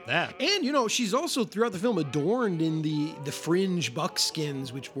 where'd you get that?" And you know, she's also throughout the film adorned in the fringe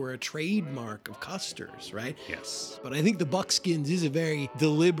buckskins, which were a trademark of Custer's, right? Yes. But I think the buckskins is a very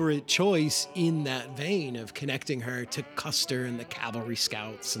deliberate choice in that vein of connecting her to Custer and the cavalry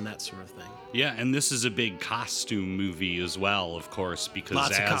scouts and that sort of thing. Yeah, and this is a big costume movie as well, of course, because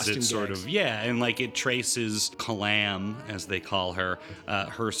Lots of as costume it sort gags. of, and like it traces Calam, as they call her,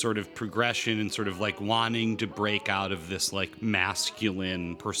 her sort of progression and sort of like wanting to break out of this like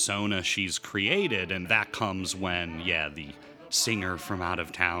masculine persona she's created. And that comes when, the singer from out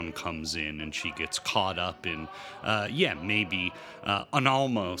of town comes in and she gets caught up in, maybe an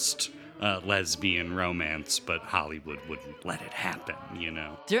almost lesbian romance, but Hollywood wouldn't let it happen, you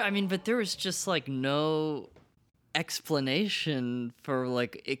know? But there was just like no explanation for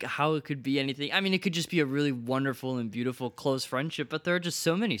like how it could be anything. I mean, it could just be a really wonderful and beautiful close friendship, but there are just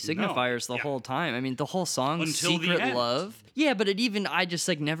so many signifiers the whole time. I mean, the whole song Until the Secret end. Love. Yeah, but I just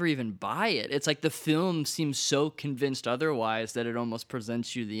like never even buy it. It's like the film seems so convinced otherwise that it almost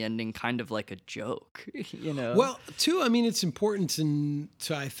presents you the ending kind of like a joke, you know? Well, too, I mean, it's important to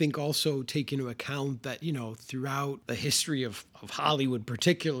I think also take into account that, you know, throughout the history of Hollywood,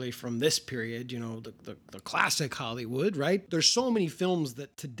 particularly from this period, you know, the classic Hollywood, right? There's so many films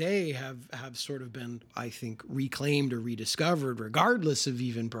that today have sort of been, I think, reclaimed or rediscovered, regardless of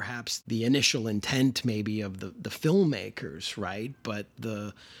even perhaps the initial intent maybe of the filmmakers, right? But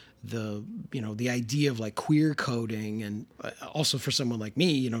the idea of like queer coding and also for someone like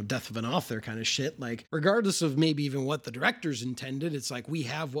me, you know, death of an author kind of shit, like regardless of maybe even what the directors intended, it's like we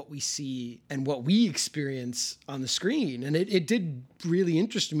have what we see and what we experience on the screen. And it did really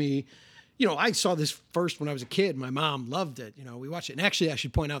interest me. You know, I saw this first when I was a kid. My mom loved it. You know, we watched it. And actually, I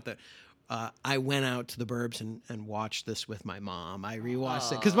should point out that I went out to the burbs and watched this with my mom. I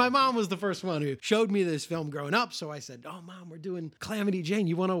rewatched it because my mom was the first one who showed me this film growing up. So I said, "Oh, Mom, we're doing Calamity Jane.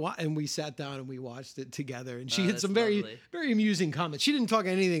 You want to watch?" And we sat down and we watched it together. And she had some very, very amusing comments. She didn't talk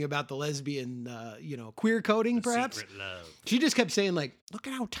anything about the lesbian, queer coding, perhaps. Secret love. She just kept saying, like, "Look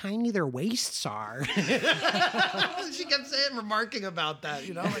at how tiny their waists are." She kept remarking about that,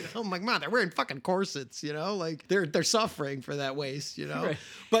 like, oh my God, they're wearing fucking corsets, like they're suffering for that waist, Right.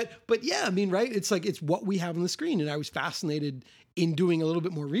 But yeah, I mean, right? It's like, it's what we have on the screen. And I was fascinated in doing a little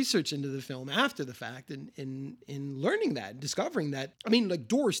bit more research into the film after the fact and in learning that, discovering that. I mean, like,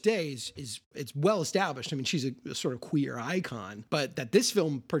 Doris Day is it's well established. I mean, she's a sort of queer icon, but that this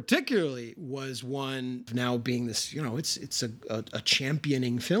film particularly was one now being this, it's a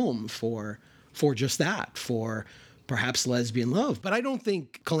championing film for just that, for perhaps lesbian love. But I don't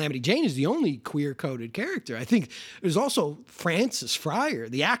think Calamity Jane is the only queer-coded character. I think there's also Francis Fryer,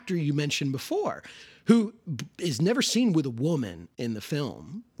 the actor you mentioned before, who is never seen with a woman in the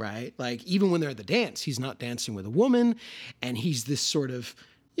film, right? Like, even when they're at the dance, he's not dancing with a woman, and he's this sort of,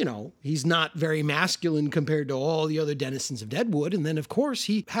 he's not very masculine compared to all the other denizens of Deadwood. And then, of course,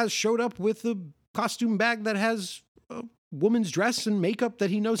 he has showed up with a costume bag that has woman's dress and makeup that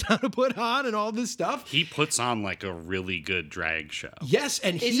he knows how to put on and all this stuff. He puts on like a really good drag show. Yes,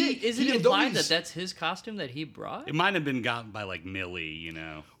 and is it implied that that's his costume that he brought? It might have been gotten by like Millie,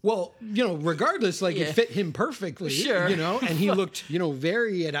 Well, regardless, like, it fit him perfectly, sure. And he looked,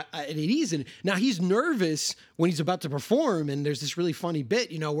 very at ease. And now he's nervous when he's about to perform. And there's this really funny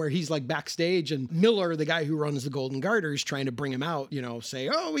bit, where he's like backstage and Miller, the guy who runs the Golden Garter, is trying to bring him out, say,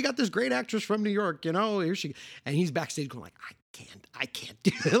 "Oh, we got this great actress from New York, here she," and he's backstage going like, I can't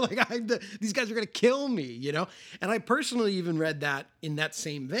do it. Like, these guys are going to kill me, And I personally even read that in that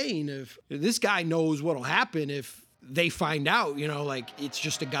same vein of, this guy knows what'll happen if they find out, like, it's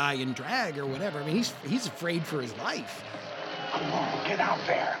just a guy in drag or whatever. I mean, he's afraid for his life. Come on, get out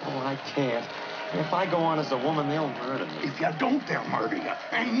there. Oh, I can't. If I go on as a woman, they'll murder me. If you don't, they'll murder you.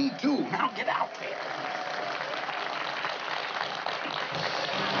 And me too. Now get out there.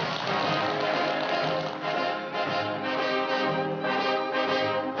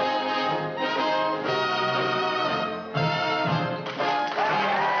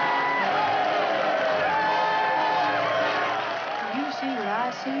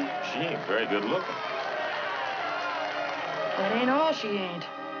 She ain't very good looking. That ain't all she ain't.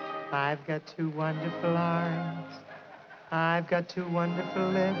 I've got two wonderful arms. I've got two wonderful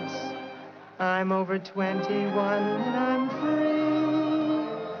lips. I'm over 21 and I'm free.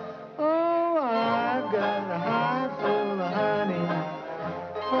 Oh, I've got a heart full of honey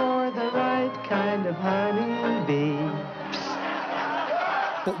for the right kind of honey bee.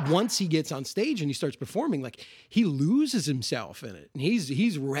 But once he gets on stage and he starts performing, like, he loses himself in it. And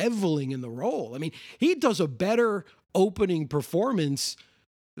he's reveling in the role. I mean, he does a better opening performance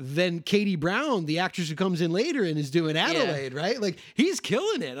than Katie Brown, the actress who comes in later and is doing Adelaide, right? Like, he's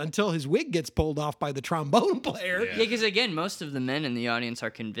killing it until his wig gets pulled off by the trombone player. Yeah, because again, most of the men in the audience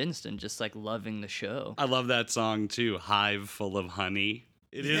are convinced and just like loving the show. I love that song too, Hive Full of Honey.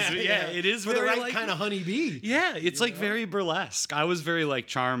 It is, it is for very, the right like, kind of honeybee. Yeah, it's like very burlesque. I was very like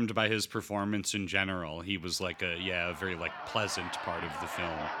charmed by his performance in general. He was like a very like pleasant part of the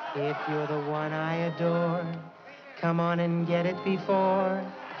film. If you're the one I adore, come on and get it before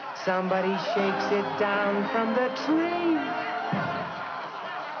somebody shakes it down from the tree.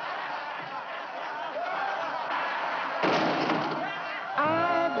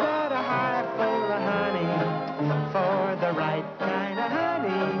 I've got a hive full of honey for the right kind of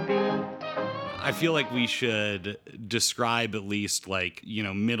honeybee. I feel like we should describe at least like,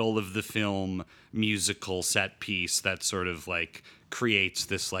 middle of the film musical set piece that sort of like creates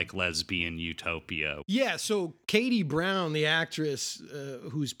this like lesbian utopia. Yeah, so Katie Brown, the actress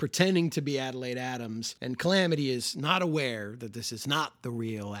who's pretending to be Adelaide Adams, and Calamity is not aware that this is not the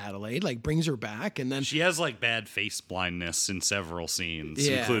real Adelaide, like brings her back, and then she has like bad face blindness in several scenes,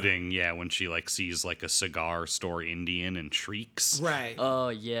 including when she like sees like a cigar store Indian and shrieks. Right. Oh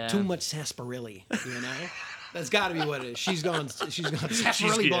yeah. Too much sarsaparilla, That's got to be what it is. She's gone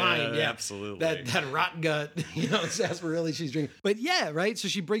sarsaparilla blind. Yeah, absolutely. That rot gut, sarsaparilla she's drinking. But yeah, right? So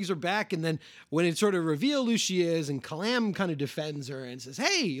she brings her back, and then when it's sort of revealed who she is, and Calam kind of defends her and says,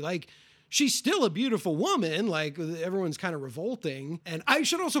 hey, like, she's still a beautiful woman. Like, everyone's kind of revolting. And I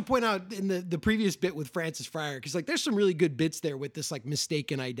should also point out in the previous bit with Frances Fryer, because like there's some really good bits there with this like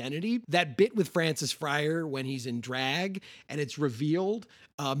mistaken identity. That bit with Frances Fryer when he's in drag and it's revealed,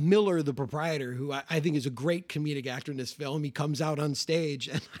 Miller, the proprietor, who I think is a great comedic actor in this film, he comes out on stage,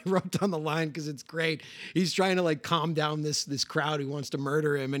 and I wrote down the line because it's great. He's trying to like calm down this crowd who wants to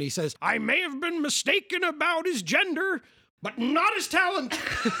murder him, and he says, "I may have been mistaken about his gender, but not his talent."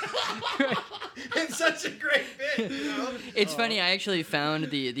 It's such a great bit, you know? It's funny, I actually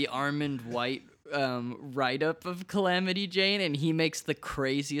found the Armand White write-up of Calamity Jane, and he makes the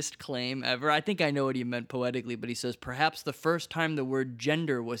craziest claim ever. I think I know what he meant poetically, but he says, perhaps the first time the word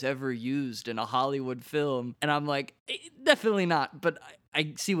gender was ever used in a Hollywood film. And I'm like, definitely not, but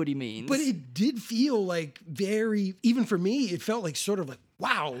I see what he means. But it did feel like very, even for me, it felt like sort of like,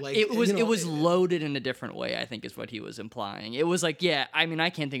 wow. Like it was loaded in a different way, I think is what he was implying. It was like, yeah, I mean, I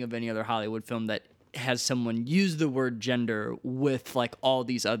can't think of any other Hollywood film that has someone use the word gender with like all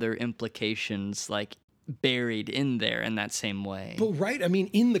these other implications like buried in there in that same way. But right, I mean,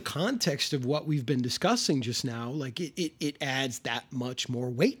 in the context of what we've been discussing just now, like it adds that much more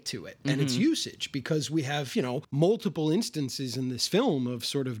weight to it and its usage, because we have, you know, multiple instances in this film of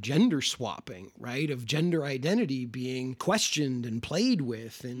sort of gender swapping, right? Of gender identity being questioned and played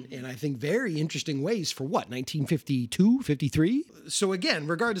with in I think very interesting ways for what, 1952, 53? So again,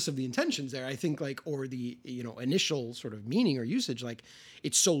 regardless of the intentions there, I think like, or the, you know, initial sort of meaning or usage, like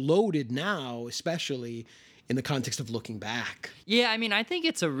it's so loaded now, especially in the context of looking back. Yeah, I mean, I think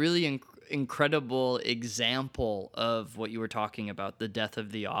it's a really incredible example of what you were talking about, the death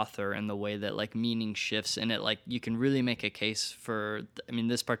of the author and the way that like meaning shifts in it. Like you can really make a case for, I mean,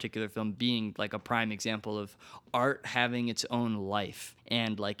 this particular film being like a prime example of art having its own life.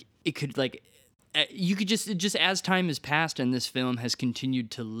 And like it could like, you could just as time has passed and this film has continued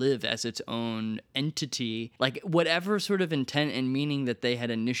to live as its own entity, like whatever sort of intent and meaning that they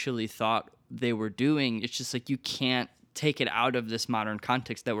had initially thought they were doing, it's just like you can't take it out of this modern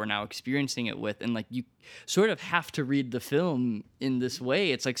context that we're now experiencing it with, and like you sort of have to read the film in this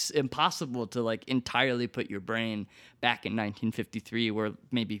way. It's like impossible to like entirely put your brain back in 1953 where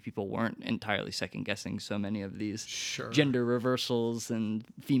maybe people weren't entirely second guessing so many of these gender reversals and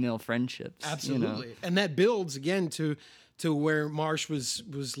female friendships. Absolutely. You know? And that builds again to where Marsh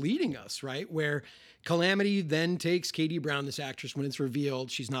was leading us, right? Where Calamity then takes Katie Brown, this actress, when it's revealed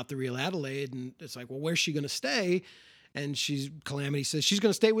she's not the real Adelaide, and it's like, well, where's she going to stay? And Calamity says she's going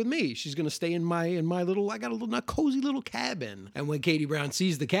to stay with me. She's going to stay in my little, I got a little cozy little cabin. And when Katie Brown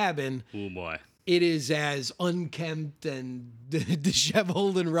sees the cabin, oh boy, it is as unkempt and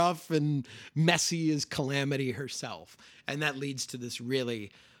disheveled and rough and messy as Calamity herself. And that leads to this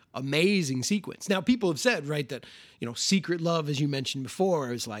really amazing sequence. Now, people have said, right, that, you know, Secret Love, as you mentioned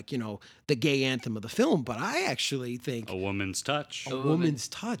before, is like, you know, the gay anthem of the film. But I actually think A Woman's Touch. A Woman's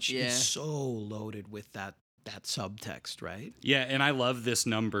Touch is so loaded with that subtext, right? Yeah, and I love this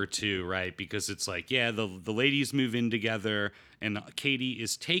number too, right? Because it's like, yeah, the ladies move in together, and Katie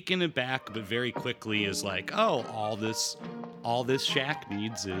is taken aback, but very quickly is like, oh, all this Shaq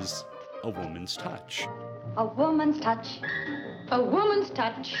needs is a woman's touch. A woman's touch. A woman's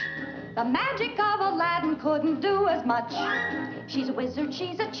touch. The magic of Aladdin couldn't do as much. She's a wizard,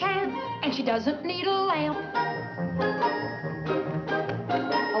 she's a champ, and she doesn't need a lamp.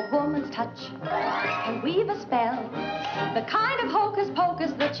 A woman's touch can weave a spell, the kind of hocus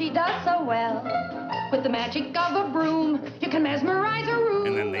pocus that she does so well. With the magic of a broom, you can mesmerize a room.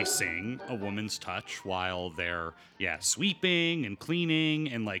 And then they sing A Woman's Touch while they're, sweeping and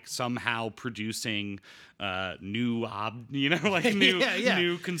cleaning and like somehow producing new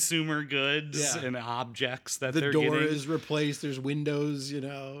consumer goods and objects that they're getting. The door is replaced, there's windows, you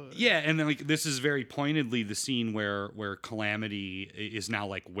know. Yeah, and then like this is very pointedly the scene where Calamity is now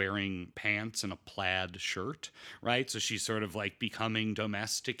like wearing pants and a plaid shirt, right? So she's sort of like becoming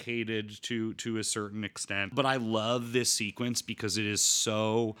domesticated to a certain extent. But I love this sequence because it is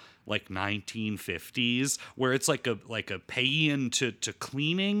so like 1950s, where it's like a pay-in to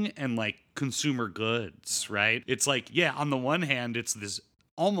cleaning and like consumer goods, right? It's like, yeah, on the one hand, it's this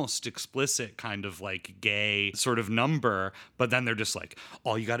almost explicit kind of like gay sort of number, but then they're just like,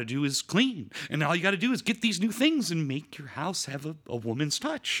 all you got to do is clean, and all you got to do is get these new things and make your house have a woman's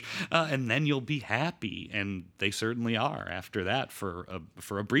touch, and then you'll be happy. And they certainly are after that for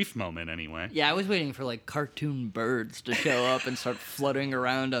a brief moment anyway. Yeah, I was waiting for like cartoon birds to show up and start fluttering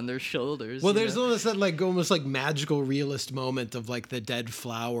around on their shoulders. Well, there's almost that like almost like magical realist moment of like the dead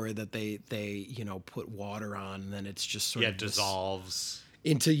flower that they put water on, and then it's just sort of dissolves.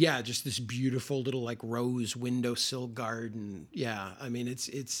 into just this beautiful little like rose windowsill garden. Yeah, I mean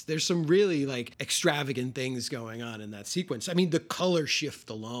it's there's some really like extravagant things going on in that sequence. I mean the color shift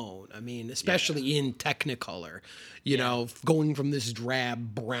alone, I mean especially in Technicolor, you know, going from this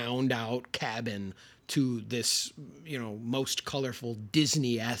drab browned out cabin to this, you know, most colorful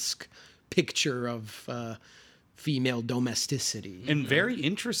Disney-esque picture of female domesticity. And very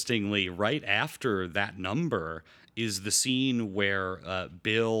interestingly, right after that number is the scene where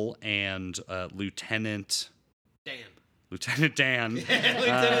Bill and Lieutenant Dan. Lieutenant Dan,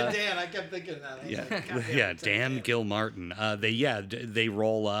 I kept thinking of that. Dan Gilmartin. They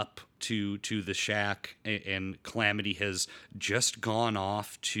roll up to the shack, and Calamity has just gone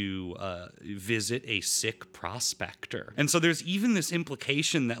off to visit a sick prospector. And so there's even this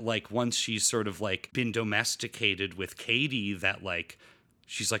implication that like once she's sort of like been domesticated with Katie, that like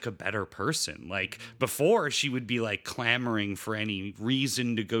she's like a better person. Like before she would be like clamoring for any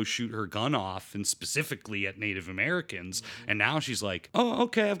reason to go shoot her gun off, and specifically at Native Americans. And now she's like, oh,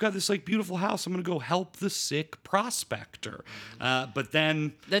 okay, I've got this like beautiful house. I'm going to go help the sick prospector. But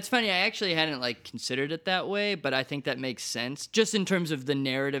then that's funny. I actually hadn't like considered it that way, but I think that makes sense just in terms of the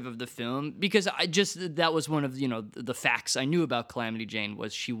narrative of the film, because that was one of, you know, the facts I knew about Calamity Jane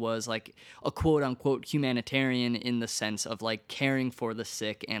was she was like a quote unquote humanitarian in the sense of like caring for the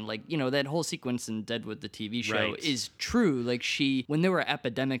sick, and like, you know, that whole sequence in Deadwood, the TV show, is true. Like when there were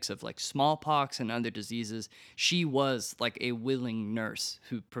epidemics of like smallpox and other diseases, she was like a willing nurse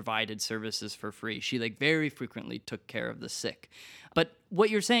who provided services for free. She like very frequently took care of the sick. But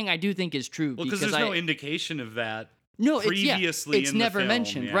what you're saying I do think is true. Well, because there's no indication of that. No, previously it's in never the film,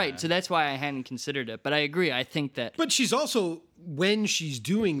 mentioned, right? So that's why I hadn't considered it. But I agree. I think that. But she's also, when she's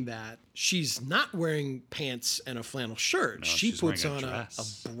doing that, she's not wearing pants and a flannel shirt. No, she puts on a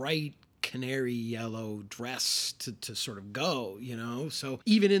bright canary yellow dress to sort of go, you know? So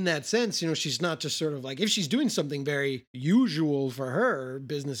even in that sense, you know, she's not just sort of like, if she's doing something very usual for her,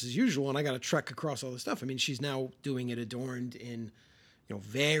 business as usual, and I got to trek across all this stuff. I mean, she's now doing it adorned in, you know,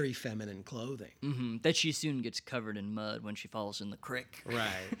 very feminine clothing. Mm-hmm. That she soon gets covered in mud when she falls in the creek. Right.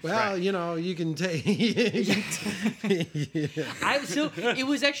 Well, you know, you can take. So it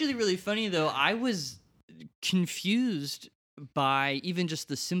was actually really funny, though. I was confused by even just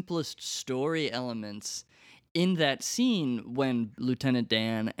the simplest story elements in that scene when Lieutenant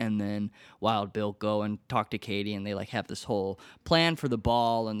Dan and then Wild Bill go and talk to Katie, and they like have this whole plan for the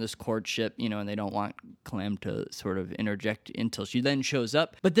ball and this courtship, you know, and they don't want Clem to sort of interject until she then shows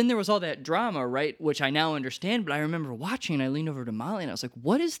up. But then there was all that drama, right, which I now understand, but I remember watching and I leaned over to Molly and I was like,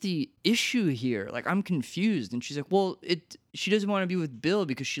 what is the issue here? Like, I'm confused. And she's like, well, she doesn't want to be with Bill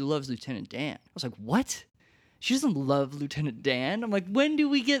because she loves Lieutenant Dan. I was like, what? She doesn't love Lieutenant Dan? I'm like, when do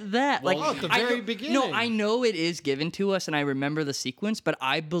we get that? Well, like at the very beginning. No, I know it is given to us, and I remember the sequence, but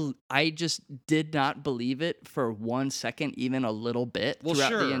I just did not believe it for 1 second, even a little bit,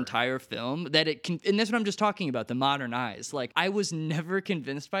 throughout the entire film. That it can, and that's what I'm just talking about, the modern eyes. Like, I was never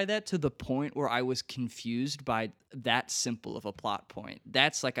convinced by that to the point where I was confused by that simple of a plot point.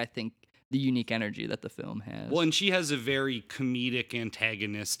 That's like, I think, the unique energy that the film has. Well, and she has a very comedic,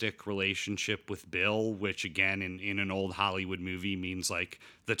 antagonistic relationship with Bill, which again, in an old Hollywood movie means like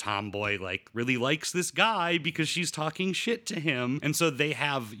the tomboy like really likes this guy because she's talking shit to him. And so they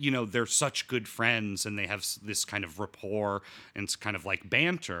have, you know, they're such good friends and they have this kind of rapport and it's kind of like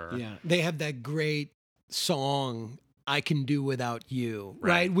banter. Yeah. They have that great song, I Can Do Without You,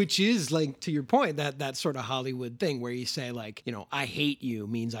 right? Which is like, to your point, that sort of Hollywood thing where you say like, you know, I hate you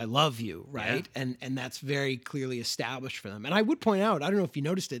means I love you, right? Yeah. And that's very clearly established for them. And I would point out, I don't know if you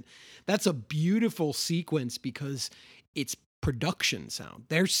noticed it, that's a beautiful sequence because it's production sound.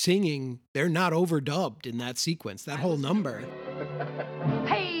 They're singing, they're not overdubbed in that sequence, that whole number.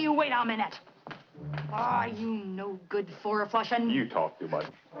 Hey, wait a minute. Ah, you no good for a flushin'. You talk too much.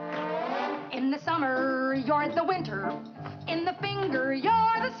 In the summer, you're the winter. In the finger,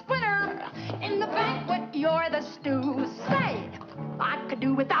 you're the splinter. In the banquet, you're the stew. Say, I could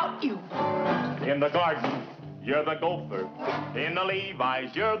do without you. In the garden, you're the gopher. In the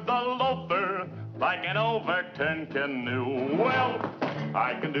Levi's, you're the loafer. Like an overturned canoe. Well,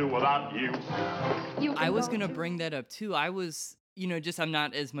 I can do without you. I was going to bring that up, too. I was, you know, I'm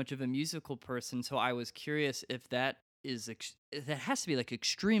not as much of a musical person, so I was curious if that that has to be like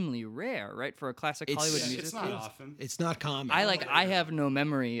extremely rare, right, for a classic Hollywood musical. It's not often. It's not common. I have no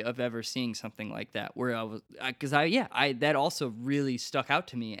memory of ever seeing something like that where that also really stuck out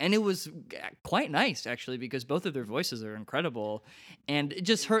to me, and it was quite nice actually because both of their voices are incredible, and it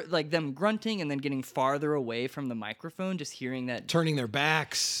just hurt like them grunting and then getting farther away from the microphone, just hearing that, turning their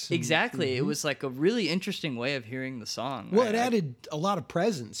backs. Exactly, it was like a really interesting way of hearing the song. Well, it added a lot of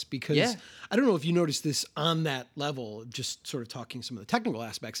presence because I don't know if you noticed this on that level, just sort of talking some of the technical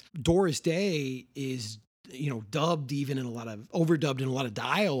aspects. Doris Day is, dubbed even in overdubbed in a lot of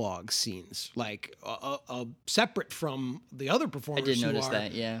dialogue scenes, like separate from the other performers. I did notice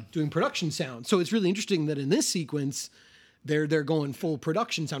that, doing production sound. So it's really interesting that in this sequence, they're going full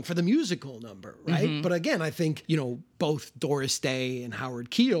production sound for the musical number, right? Mm-hmm. But again, I think, both Doris Day and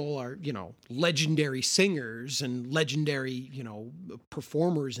Howard Keel are, legendary singers and legendary,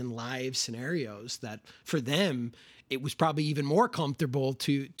 performers in live scenarios that for them, it was probably even more comfortable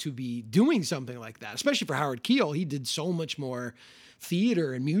to be doing something like that, especially for Howard Keel. He did so much more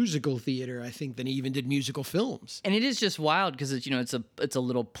theater and musical theater, I think, than he even did musical films. And it is just wild because it's a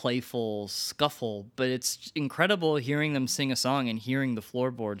little playful scuffle, but it's incredible hearing them sing a song and hearing the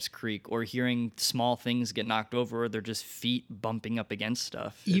floorboards creak or hearing small things get knocked over or they're just feet bumping up against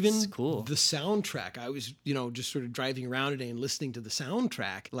stuff. Even cool. The soundtrack, I was, just sort of driving around today and listening to the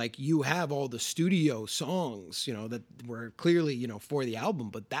soundtrack. Like you have all the studio songs, that were clearly, for the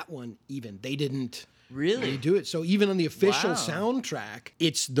album, but that one even, they didn't really do it. So even on the official soundtrack,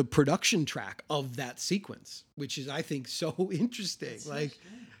 it's the production track of that sequence, which is, I think, so interesting.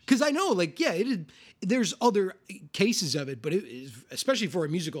 Because I know, there's other cases of it, but it is, especially for a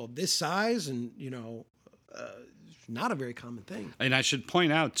musical of this size and, not a very common thing. And I should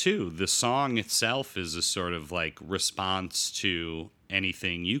point out, too, the song itself is a sort of response to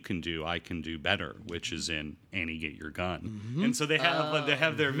anything you can do, I can do better, which is in Annie Get Your Gun. Mm-hmm. And so they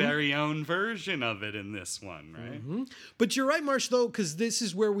have their very own version of it in this one, right? Mm-hmm. But you're right, Marsh, though, because this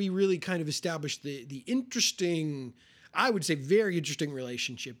is where we really kind of established the interesting, I would say very interesting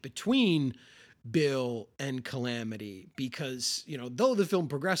relationship between Bill and Calamity, because, though the film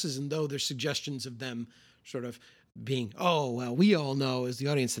progresses and though there's suggestions of them sort of being, we all know as the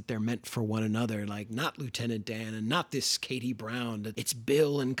audience that they're meant for one another, like not Lieutenant Dan and not this Katie Brown, that it's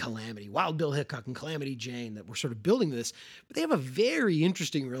Bill and Calamity, Wild Bill Hickok and Calamity Jane, that we're sort of building this. But they have a very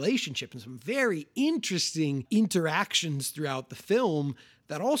interesting relationship and some very interesting interactions throughout the film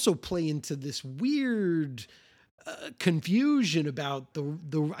that also play into this weird confusion about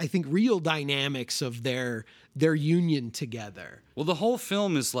the I think real dynamics of their union together. Well, the whole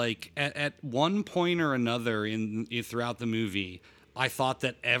film is like at one point or another throughout the movie, I thought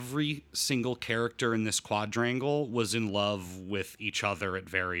that every single character in this quadrangle was in love with each other at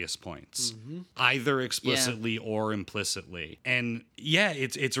various points, either explicitly or implicitly. And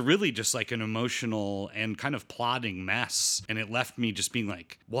it's really just like an emotional and kind of plotting mess. And it left me just being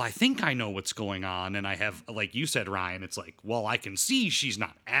like, well, I think I know what's going on. And I have, like you said, Ryan, it's like, well, I can see she's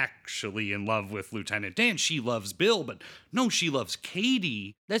not actually in love with Lieutenant Dan. She loves Bill, but no, she loves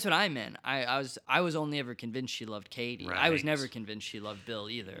Katie. That's what I meant. I was only ever convinced she loved Katie. Right. I was never convinced she loved Bill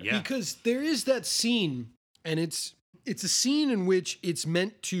either. Yeah. Because there is that scene, and it's a scene in which it's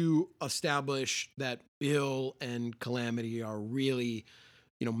meant to establish that Bill and Calamity are really,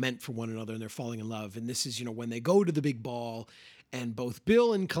 meant for one another and they're falling in love. And this is, when they go to the big ball and both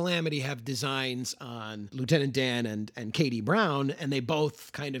Bill and Calamity have designs on Lieutenant Dan and Katie Brown, and they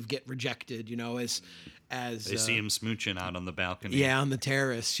both kind of get rejected, as they see him smooching out on the balcony. Yeah, on the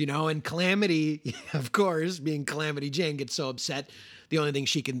terrace, and Calamity, of course, being Calamity Jane, gets so upset. The only thing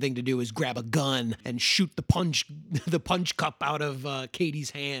she can think to do is grab a gun and shoot the punch cup out of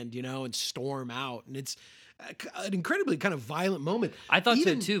Katie's hand, and storm out. And it's an incredibly kind of violent moment. I thought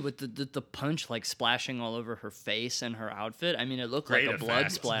so too, with the punch splashing all over her face and her outfit. I mean, it looked like a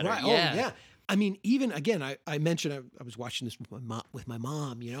blood splatter. Right. Yeah. Oh, yeah. I mean, even again, I mentioned I was watching this with my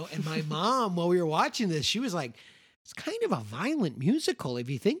mom, and my mom, while we were watching this, she was like, it's kind of a violent musical if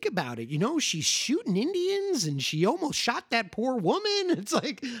you think about it. She's shooting Indians and she almost shot that poor woman. It's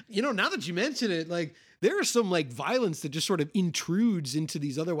like, now that you mention it, like there is some violence that just sort of intrudes into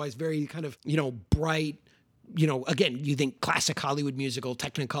these otherwise very kind of, bright, again, you think classic Hollywood musical,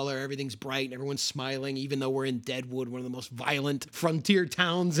 Technicolor, everything's bright and everyone's smiling, even though we're in Deadwood, one of the most violent frontier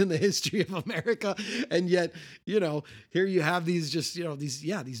towns in the history of America. And yet, here you have these just,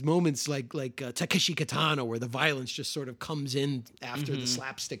 these moments like Takeshi Kitano, where the violence just sort of comes in after the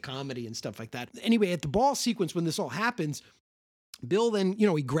slapstick comedy and stuff like that. Anyway, at the ball sequence, when this all happens, Bill then,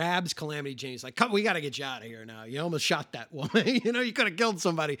 he grabs Calamity Jane. He's like, come, we got to get you out of here now. You almost shot that woman. You could have killed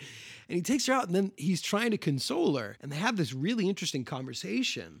somebody. And he takes her out, and then he's trying to console her. And they have this really interesting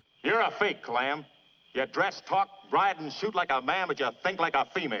conversation. You're a fake, Clam. You dress, talk, ride, and shoot like a man, but you think like a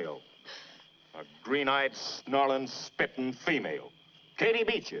female. A green-eyed, snarling, spitting female. Katie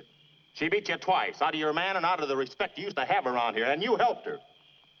beat you. She beat you twice, out of your man and out of the respect you used to have around here, and you helped her.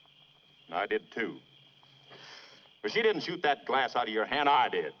 And I did, too. But she didn't shoot that glass out of your hand, I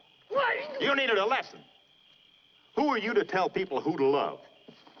did. What? You needed a lesson. Who are you to tell people who to love?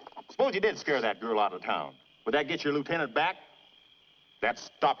 Suppose you did scare that girl out of town. Would that get your lieutenant back? That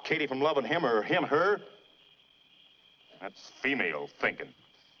stop Katie from loving him or him her? That's female thinking.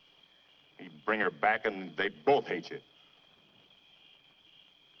 You bring her back and they both hate you.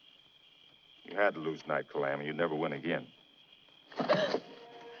 You had to lose tonight, Calamity. You'd never win again.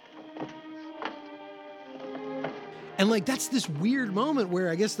 And that's this weird moment where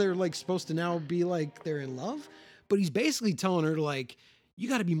I guess they're supposed to now be they're in love, but he's basically telling her to you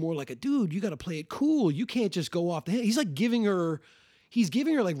got to be more like a dude. You got to play it cool. You can't just go off the head. He's giving her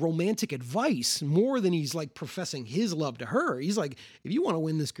romantic advice more than he's professing his love to her. He's like, if you want to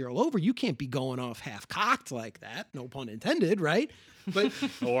win this girl over, you can't be going off half cocked like that. No pun intended, right? But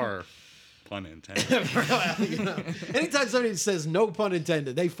or pun intended. Anytime somebody says no pun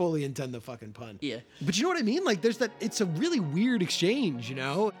intended, they fully intend the fucking pun. Yeah. But you know what I mean? There's that, it's a really weird exchange,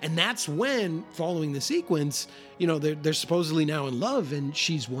 And that's when, following the sequence, they're supposedly now in love, and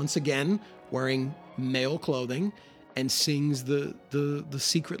she's once again wearing male clothing and sings the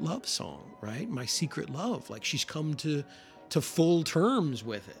secret love song, right? My secret love. She's come to full terms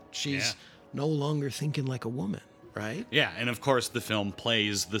with it. She's no longer thinking like a woman. Right? Yeah, and of course the film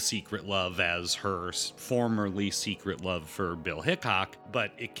plays the secret love as her formerly secret love for Bill Hickok,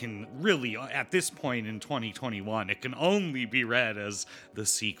 but it can really, at this point in 2021, it can only be read as the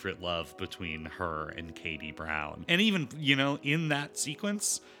secret love between her and Katie Brown. And even, in that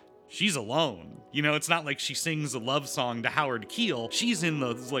sequence, she's alone. It's not like she sings a love song to Howard Keel. She's in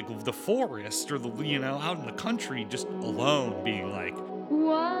the forest or out in the country just alone being like,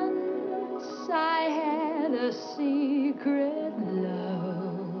 once I had a secret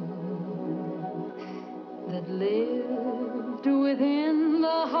love that lived within the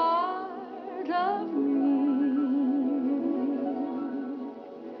heart of me.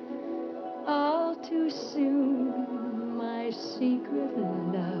 All too soon my secret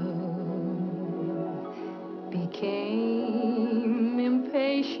love became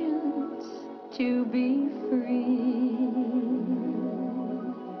impatient to be free.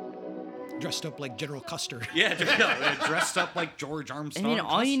 Dressed up like General Custer. Yeah, dressed up like George Armstrong.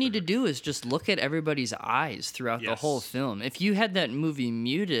 All you need to do is just look at everybody's eyes throughout the whole film. If you had that movie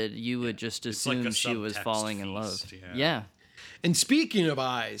muted, you would just assume she was falling in love. Yeah. And speaking of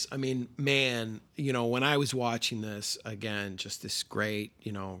eyes, man, when I was watching this, again, just this great,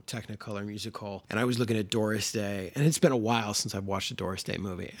 Technicolor musical, and I was looking at Doris Day, and it's been a while since I've watched a Doris Day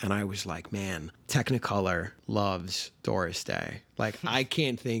movie, and I was like, man, Technicolor loves Doris Day. I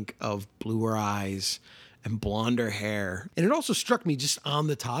can't think of bluer eyes and blonder hair. And it also struck me just on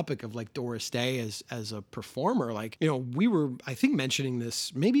the topic of Doris Day as a performer. We were, I think, mentioning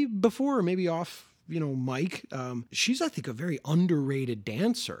this maybe before or maybe off, Mike. She's, I think, a very underrated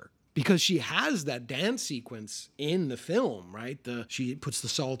dancer because she has that dance sequence in the film, right? She puts the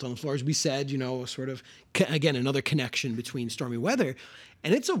salt on the floor, as we said, sort of, again, another connection between Stormy Weather.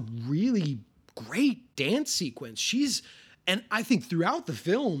 And it's a really great dance sequence. And I think throughout the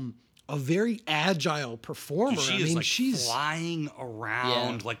film, a very agile performer. She's flying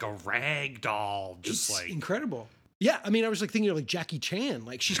around like a rag doll, just incredible. Yeah, I was thinking of Jackie Chan.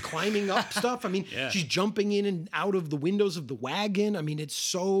 She's climbing up stuff. She's jumping in and out of the windows of the wagon. it's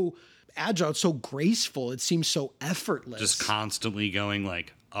so agile, it's so graceful. It seems so effortless. Just constantly going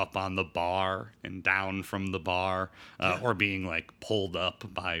up on the bar and down from the bar, or being pulled up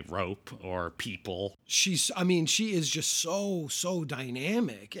by rope or people. She is just so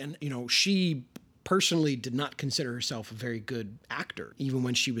dynamic. And, she personally did not consider herself a very good actor. Even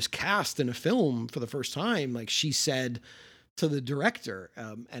when she was cast in a film for the first time, she said to the director,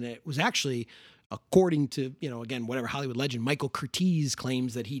 and it was actually, according to, again, whatever Hollywood legend, Michael Curtiz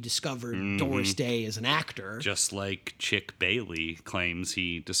claims that he discovered Doris Day as an actor. Just like Chick Bailey claims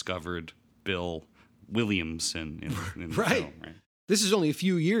he discovered Bill Williamson in the film, right? This is only a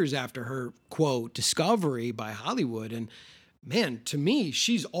few years after her, quote, discovery by Hollywood. And man, to me,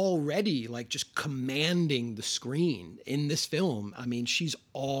 she's already just commanding the screen in this film. She's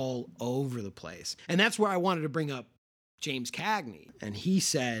all over the place. And that's where I wanted to bring up James Cagney. And he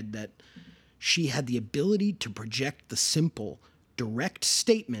said that she had the ability to project the simple direct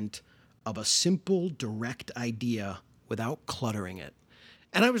statement of a simple, direct idea without cluttering it.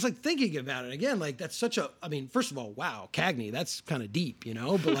 And I was like thinking about it again, like that's such a, I mean, first of all, wow, Cagney, that's kind of deep, you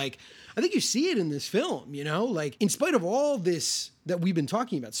know, but like, I think you see it in this film, you know, like in spite of all this that we've been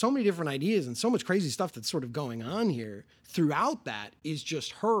talking about, so many different ideas and so much crazy stuff that's sort of going on here, throughout that is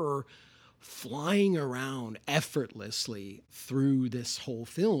just her flying around effortlessly through this whole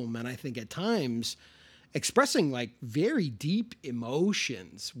film. And I think at times expressing like very deep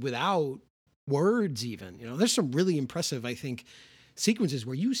emotions without words even, you know, there's some really impressive, I think, sequences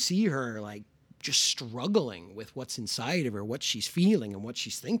where you see her like just struggling with what's inside of her, what she's feeling and what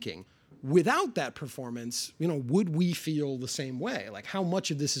she's thinking. Without that performance, you know, would we feel the same way? Like how much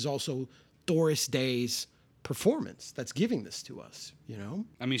of this is also Doris Day's performance that's giving this to us, you know?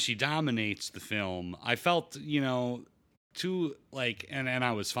 I mean, she dominates the film. I felt, you know, too like, and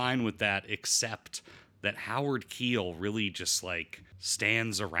I was fine with that, except that Howard Keel really just like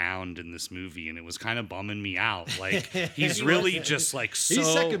stands around in this movie, and it was kind of bumming me out. Like he's really just like so. He's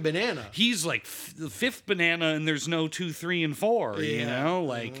second banana. He's like the fifth banana, and there's no 2, 3, and 4. Yeah. You know,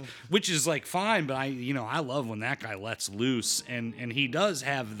 like which is like fine, but I love when that guy lets loose, and he does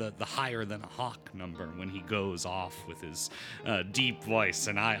have the higher than a hawk number when he goes off with his deep voice,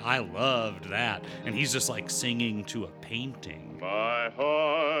 and I loved that, and he's just like singing to a painting. My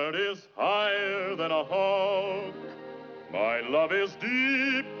heart is higher than a hawk. My love is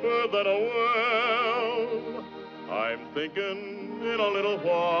deeper than a well. I'm thinking in a little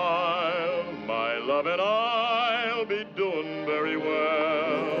while, my love and I'll be doing very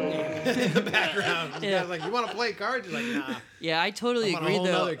well. In the background, yeah. Like, you want to play cards? You're like, nah. Yeah, I totally agree. I'm on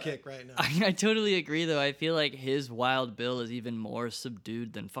a though. whole other kick right now. I totally agree, though. I feel like his Wild Bill is even more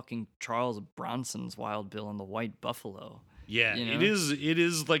subdued than fucking Charles Bronson's Wild Bill in The White Buffalo. Yeah, you know? it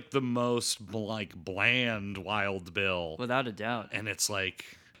is like the most like bland Wild Bill. Without a doubt. And it's like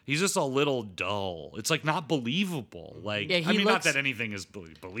he's just a little dull. It's like not believable. Like yeah, I mean, not that anything is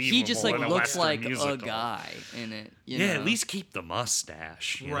believable. He just like in a looks Western like musical. a guy in it. You yeah, know? at least keep the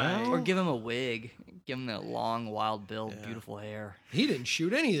mustache, you Right. know? Or give him a wig. Give him that long Wild Bill, beautiful hair. He didn't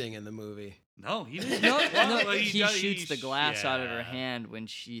shoot anything in the movie. No, he didn't. No, Well, he shoots the glass out of her hand when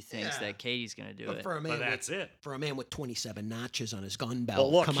she thinks that Katie's gonna do it. But that's it. For a man with 27 notches on his gun belt.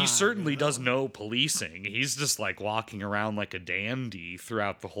 Well, look, come he on, certainly does no policing. He's just like walking around like a dandy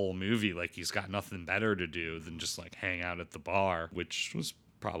throughout the whole movie, like he's got nothing better to do than just like hang out at the bar, which was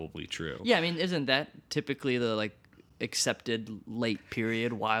probably true. Yeah, I mean, isn't that typically the like accepted late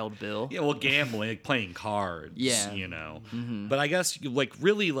period Wild Bill? Yeah, well, gambling, like playing cards. Yeah. You know. Mm-hmm. But I guess like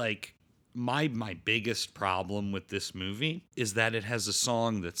really like my biggest problem with this movie is that it has a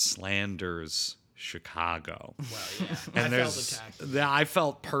song that slanders Chicago. Well, yeah. And I felt attacked. I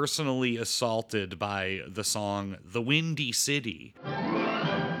felt personally assaulted by the song "The Windy City."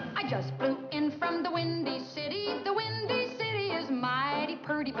 I just flew in from the Windy City. The Windy City is mighty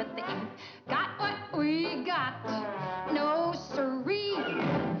pretty, but they ain't got what we got. No siree.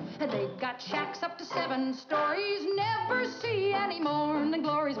 They've got shacks up to 7 stories. Never see any more than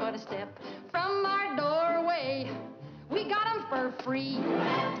glories. But a step from our doorway, we got 'em for free.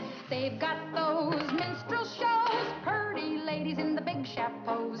 They've got those minstrel shows, pretty ladies in the big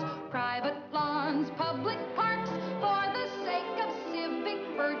chapeaus, private lawns, public parks, for the sake of civic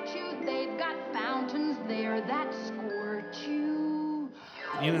virtue. They've got fountains there that squirt you.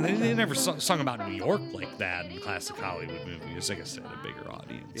 You know, they never sung about New York like that in classic Hollywood movies. Like I said, a bigger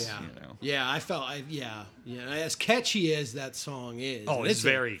audience. Yeah. You know. Yeah, I felt, as catchy as that song is. Oh, it's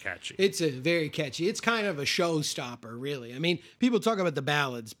very catchy. It's a very catchy. It's kind of a showstopper, really. I mean, people talk about the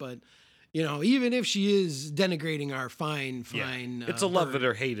ballads, but, you know, even if she is denigrating our fine. It's a love it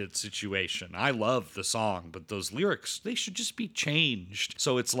or hate it situation. I love the song, but those lyrics, they should just be changed.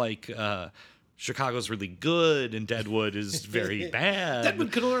 So it's like, Chicago's really good and Deadwood is very bad.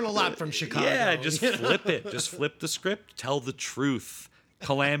 Deadwood could learn a lot from Chicago. Yeah, just flip it. Just flip the script. Tell the truth.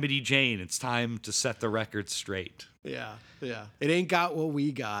 Calamity Jane, it's time to set the record straight. Yeah. It ain't got what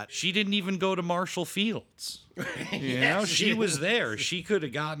we got. She didn't even go to Marshall Fields. You know, she was there. She could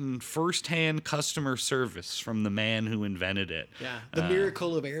have gotten firsthand customer service from the man who invented it. Yeah, the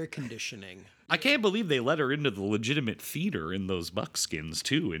miracle of air conditioning. I can't believe they let her into the legitimate theater in those buckskins,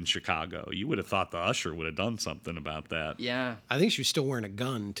 too, in Chicago. You would have thought the usher would have done something about that. Yeah. I think she was still wearing a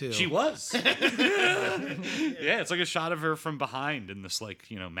gun, too. She was. Yeah, it's like a shot of her from behind in this,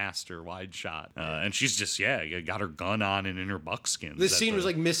 like, you know, master wide shot. And she's just, got her gun on and in her buckskins. This scene was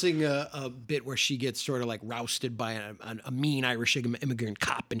like missing a bit where she gets sort of like rousted by a mean Irish immigrant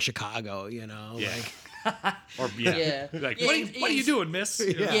cop in Chicago, you know? Yeah. Like, Or like, what are you doing, miss?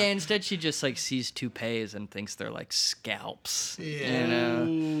 Yeah. Instead she just like sees toupees and thinks they're like scalps. Yeah. You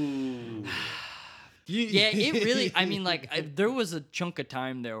know? Yeah, it really, I mean, like, there was a chunk of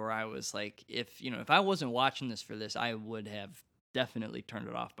time there where I was like, if I wasn't watching this for this, I would have definitely turned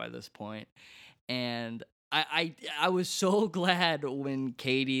it off by this point. And I was so glad when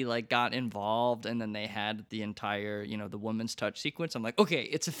Katie like got involved and then they had the entire, the woman's touch sequence. I'm like, okay,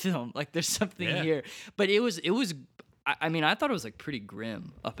 it's a film. Like there's something here. But it was I mean, I thought it was like pretty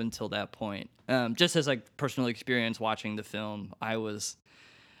grim up until that point. Just as like personal experience watching the film, I was.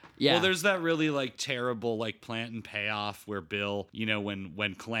 Yeah. Well, there's that really like terrible like plant and payoff where Bill,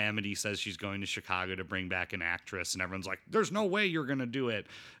 when Calamity says she's going to Chicago to bring back an actress and everyone's like, there's no way you're going to do it.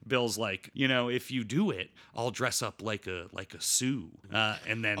 Bill's like, if you do it, I'll dress up like a Sioux.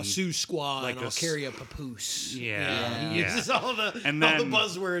 And then a Sioux squaw like and I'll carry a papapoose. Yeah. He uses all the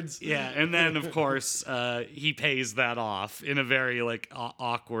buzzwords. Yeah. And then of course, he pays that off in a very like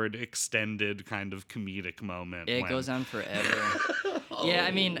awkward, extended kind of comedic moment. It goes on forever. Yeah,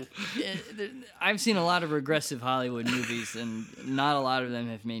 I mean, I've seen a lot of regressive Hollywood movies, and not a lot of them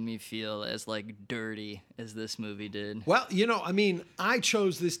have made me feel as like dirty as this movie did. Well, I mean, I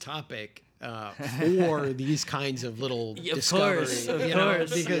chose this topic for these kinds of little discoveries. Of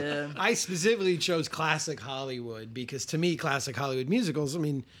course, because I specifically chose classic Hollywood because to me, classic Hollywood musicals. I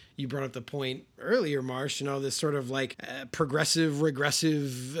mean, you brought up the point earlier, Marsh. This sort of like progressive,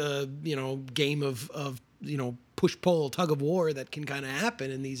 regressive, game of push-pull, tug-of-war that can kind of happen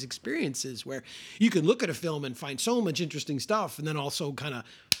in these experiences where you can look at a film and find so much interesting stuff and then also kind of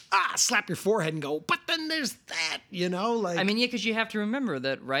slap your forehead and go, but then there's that, like. I mean, yeah, because you have to remember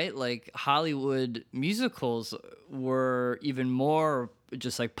that, right? Like Hollywood musicals were even more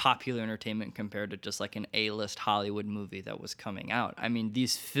just like popular entertainment compared to just like an A-list Hollywood movie that was coming out. I mean,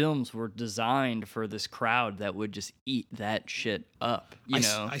 these films were designed for this crowd that would just eat that shit up,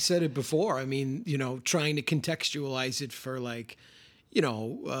 I said it before. I mean, trying to contextualize it for like,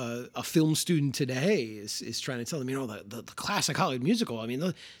 a film student today is trying to tell them, the classic Hollywood musical. I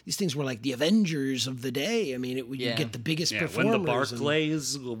mean, these things were like the Avengers of the day. I mean, you get the biggest performers. When the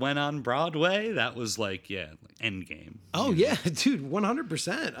Barclays went on Broadway, that was like, Endgame. Oh yeah, dude,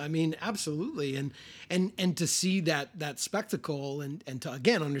 100%. I mean, absolutely. And to see that spectacle and to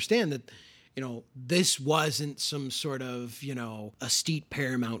again understand that, this wasn't some sort of, a steep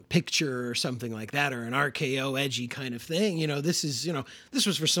Paramount picture or something like that, or an RKO edgy kind of thing. This is, this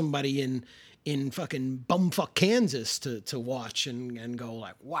was for somebody in fucking bumfuck Kansas to watch and go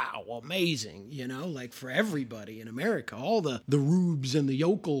like, wow, amazing. Like for everybody in America, all the rubes and the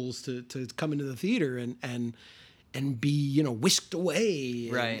yokels to come into the theater and be, whisked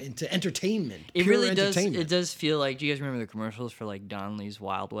away into entertainment. It really does. It does feel like, do you guys remember the commercials for like Don Lee's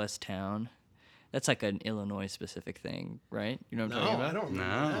Wild West Town? That's like an Illinois specific thing, right? You know what I'm talking about? I don't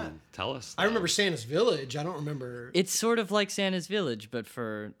remember that. Tell us. I remember Santa's Village. I don't remember. It's sort of like Santa's Village, but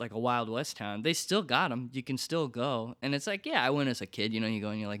for like a Wild West town. They still got them. You can still go. And it's like, I went as a kid. You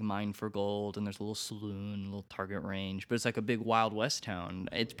go and you like mine for gold, and there's a little saloon, a little Target range. But it's like a big Wild West town.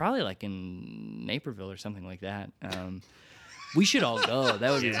 It's probably like in Naperville or something like that. We should all go. That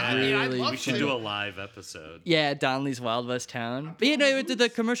would be really. We should do a live episode. Yeah, Don Lee's Wild West Town. But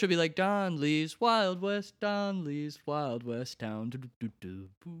the commercial would be like Don Lee's Wild West Town.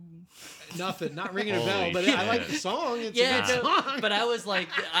 Nothing, not ringing a bell, but I like the song. It's a good song. But I was like,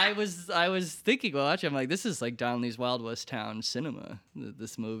 I was thinking while watching, I'm like, this is like Don Lee's Wild West Town cinema.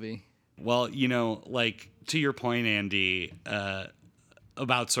 This movie. Well, like to your point, Andy.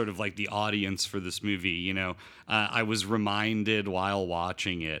 About sort of like the audience for this movie, I was reminded while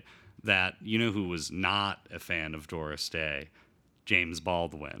watching it that who was not a fan of Doris Day? James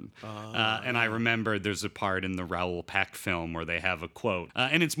Baldwin. And I remembered there's a part in the Raoul Peck film where they have a quote,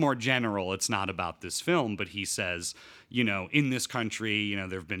 and it's more general. It's not about this film, but he says, in this country,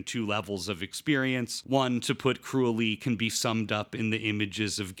 there have been two levels of experience. One, to put cruelly, can be summed up in the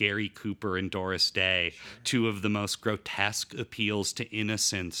images of Gary Cooper and Doris Day, two of the most grotesque appeals to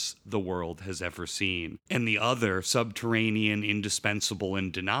innocence the world has ever seen. And the other, subterranean, indispensable,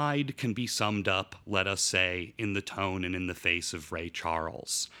 and denied, can be summed up, let us say, in the tone and in the face of Ray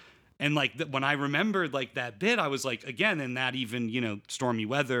Charles. And like when I remembered like that bit, I was like, again, and that even, Stormy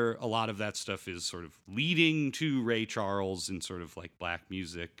Weather, a lot of that stuff is sort of leading to Ray Charles and sort of like black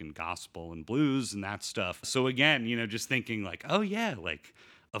music and gospel and blues and that stuff. So again, just thinking like, oh yeah, like,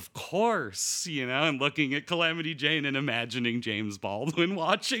 of course, and looking at Calamity Jane and imagining James Baldwin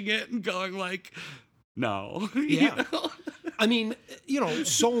watching it and going like, no. Yeah. I mean,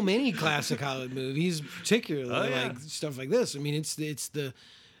 so many classic Hollywood movies, particularly like stuff like this. I mean, it's the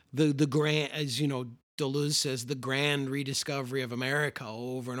grand, as Deleuze says the grand rediscovery of America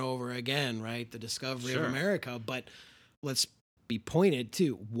over and over again, right? The discovery of America. But let's be pointed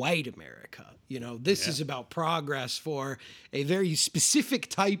to white America. This is about progress for a very specific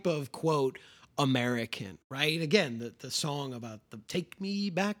type of, quote, American, right? Again, the song about the take me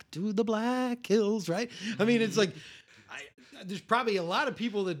back to the Black Hills, right? I mean, it's like, there's probably a lot of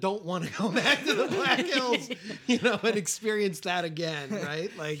people that don't want to go back to the Black Hills, and experience that again,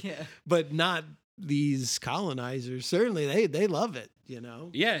 right? Like, but not these colonizers. Certainly, they love it,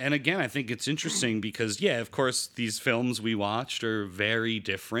 Yeah, and again, I think it's interesting because, of course, these films we watched are very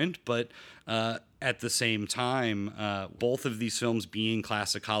different, but at the same time, both of these films being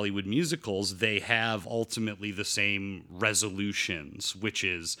classic Hollywood musicals, they have ultimately the same resolutions, which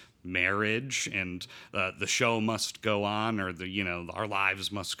is marriage and the show must go on, or our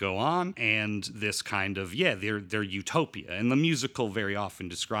lives must go on, and this kind of they're utopia, and the musical very often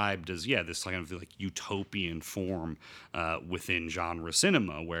described as this kind of like utopian form within genre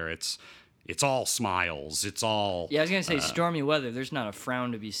cinema, where it's all smiles. It's all... Yeah, I was going to say, Stormy Weather, there's not a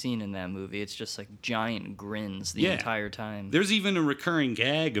frown to be seen in that movie. It's just like giant grins the entire time. There's even a recurring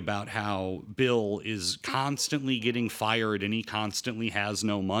gag about how Bill is constantly getting fired and he constantly has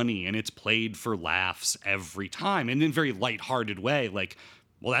no money, and it's played for laughs every time, and in a very lighthearted way, like,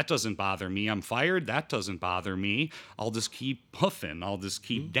 well, that doesn't bother me. I'm fired. That doesn't bother me. I'll just keep puffing. I'll just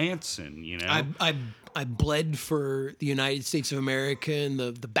keep dancing, I bled for the United States of America and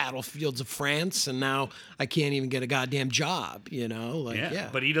the battlefields of France, and now I can't even get a goddamn job,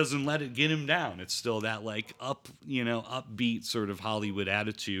 But he doesn't let it get him down. It's still that like upbeat sort of Hollywood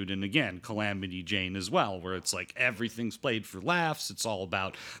attitude. And again, Calamity Jane as well, where it's like everything's played for laughs. It's all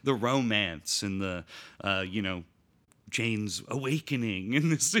about the romance and the, Jane's awakening in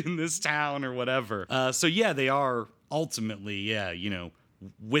this town or whatever. They are ultimately,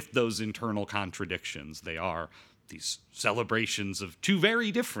 with those internal contradictions, they are these celebrations of two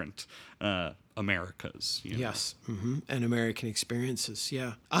very different Americas. Yes, and American experiences.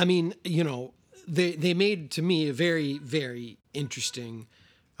 Yeah, I mean, they made to me a very, very interesting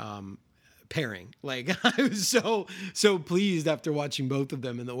pairing. Like, I was so pleased after watching both of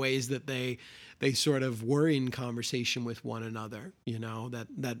them in the ways that they sort of were in conversation with one another.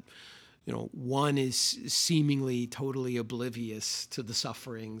 That one is seemingly totally oblivious to the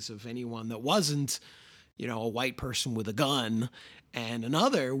sufferings of anyone that wasn't, a white person with a gun, and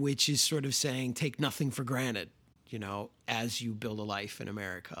another which is sort of saying, take nothing for granted, as you build a life in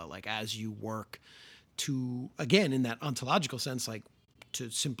America, like as you work to, again, in that ontological sense, like to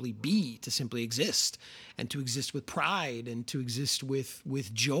simply be, to simply exist, and to exist with pride, and to exist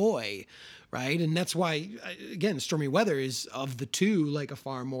with joy, right? And that's why, again, Stormy Weather is, of the two, like a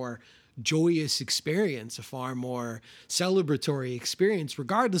far more joyous experience, a far more celebratory experience,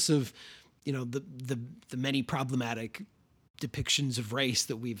 regardless of, the many problematic depictions of race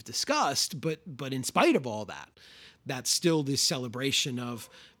that we've discussed. But in spite of all that, that's still this celebration of,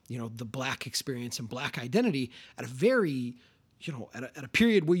 the Black experience and Black identity at a very, at a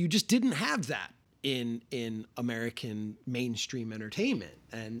period where you just didn't have that in American mainstream entertainment.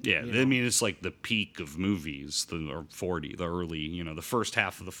 And I mean, it's like the peak of movies, the early, the first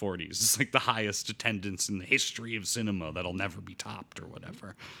half of the 40s. It's like the highest attendance in the history of cinema that'll never be topped or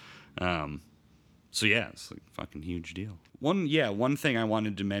whatever. It's like a fucking huge deal. One thing I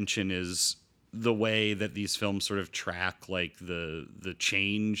wanted to mention is the way that these films sort of track like the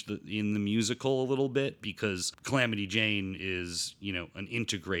change in the musical a little bit, because Calamity Jane is, an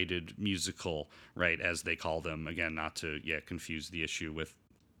integrated musical, right, as they call them. Again, not to confuse the issue with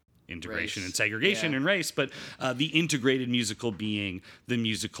integration and segregation and race, but the integrated musical being the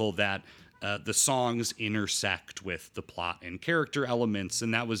musical that the songs intersect with the plot and character elements.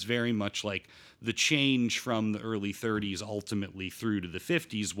 And that was very much like the change from the early 30s ultimately through to the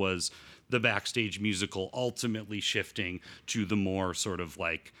 50s was the Backstage musical ultimately shifting to the more sort of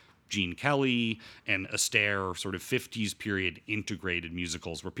like Gene Kelly and Astaire sort of 50s period integrated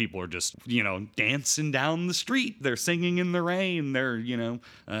musicals where people are just, dancing down the street. They're singing in the rain. They're,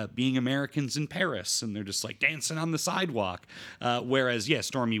 being Americans in Paris, and they're just like dancing on the sidewalk. Whereas,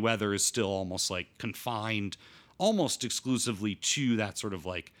 Stormy Weather is still almost like confined almost exclusively to that sort of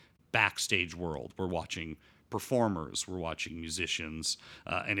like backstage world. We're watching performers, we're watching musicians,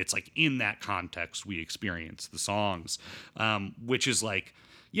 and it's like in that context we experience the songs, which is like,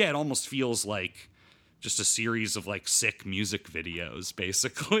 it almost feels like just a series of like sick music videos,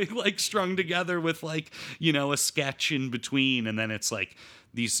 basically, like strung together with like, a sketch in between. And then it's like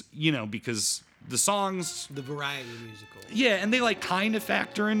these, because the songs, the variety musical. Yeah, and they like kind of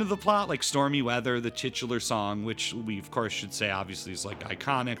factor into the plot, like Stormy Weather, the titular song, which we of course should say obviously is like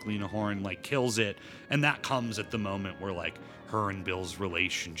iconic. Lena Horne like kills it, and that comes at the moment where like her and Bill's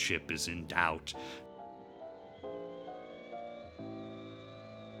relationship is in doubt.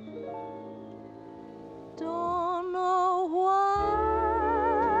 Don't know why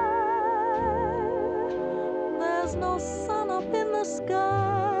there's no sun up in the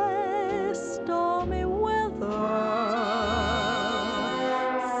sky, stormy weather,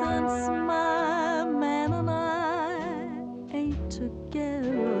 since my man and I ain't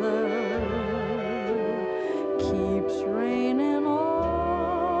together, keeps raining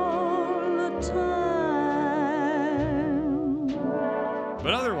all the time.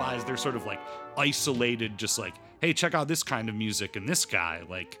 But otherwise, they're sort of like isolated, just like, hey, check out this kind of music and this guy.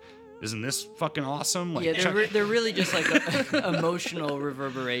 Like, isn't this fucking awesome? Like, yeah, they're really just like emotional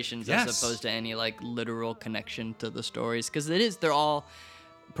reverberations Yes. as opposed to any like literal connection to the stories. Because they're all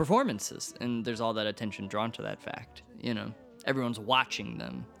performances, and there's all that attention drawn to that fact. You know, everyone's watching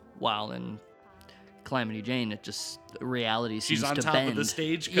them, while in Calamity Jane, it just reality seems she's on to top bend. of the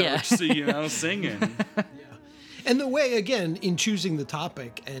stagecoach, Yeah. so, you know, singing. And the way, again, in choosing the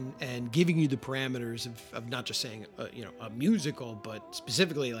topic and giving you the parameters of not just saying, a musical, but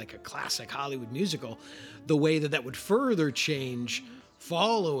specifically like a classic Hollywood musical, the way that would further change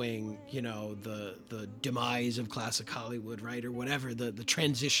following, the demise of classic Hollywood, right? Or whatever, the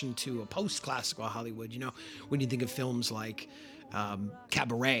transition to a post-classical Hollywood, when you think of films like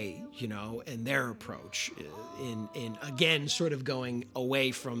Cabaret, and their approach in again sort of going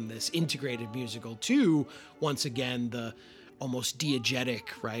away from this integrated musical to once again the almost diegetic,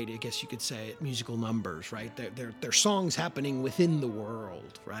 right? I guess you could say musical numbers, right? They're songs happening within the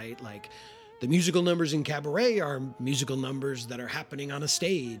world, right? Like the musical numbers in Cabaret are musical numbers that are happening on a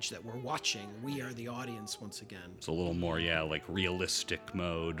stage that we're watching. We are the audience once again. It's a little more, like realistic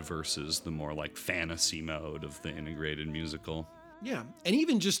mode versus the more like fantasy mode of the integrated musical. Yeah, and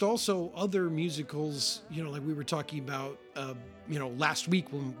even just also other musicals, like we were talking about, last week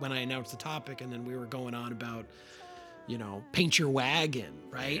when I announced the topic, and then we were going on about, Paint Your Wagon,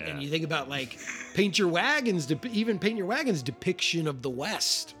 right? Yeah. And you think about like Paint Your Wagon's depiction of the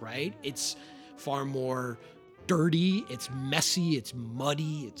West, right? It's far more dirty, it's messy, it's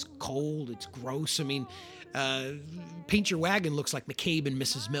muddy, it's cold, it's gross. I mean, Paint Your Wagon looks like McCabe and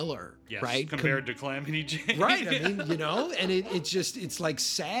Mrs. Miller, Yes, right? compared to Calamity Jane. Right, I mean, and it's like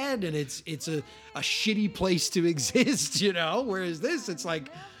sad, and it's a shitty place to exist, whereas this, it's like,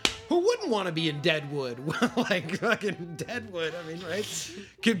 who wouldn't want to be in Deadwood? Like fucking Deadwood, I mean, right?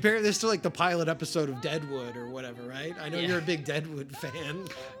 Compare this to like the pilot episode of Deadwood or whatever, right? I know you're a big Deadwood fan.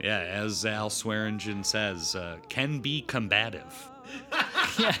 Yeah, as Al Swearingen says, can be combative.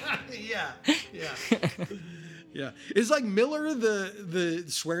 Yeah. Is like Miller the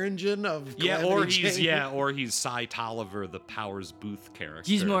Swearingen of Calamity Jane? Or he's Cy Tolliver, the Powers Booth character.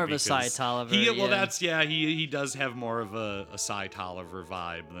 He's more of a Cy Tolliver. He does have more of a Cy Tolliver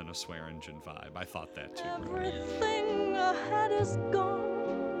vibe than a Swearingen vibe. I thought that too. Everything I had is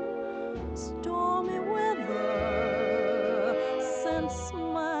gone, stormy weather, since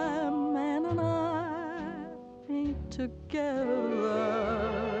my man and I ain't together,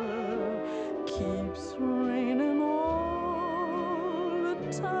 keeps raining all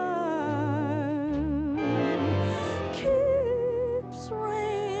the time, keeps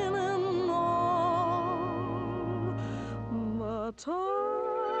raining all the time.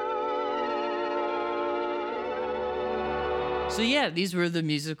 So yeah, these were the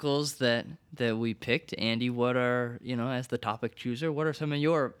musicals that we picked. Andy, what are, as the topic chooser, what are some of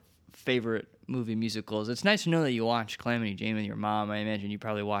your favorite movie musicals? It's nice to know that you watch Calamity Jane with your mom. I imagine you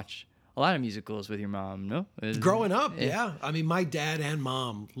probably watch a lot of musicals with your mom, no? Growing up, yeah. I mean, my dad and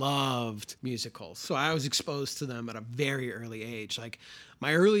mom loved musicals, so I was exposed to them at a very early age. Like,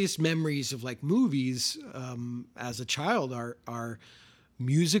 my earliest memories of like movies as a child are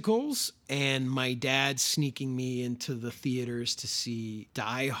musicals, and my dad sneaking me into the theaters to see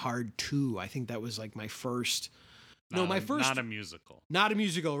Die Hard 2. I think that was like my first. Not a musical. Not a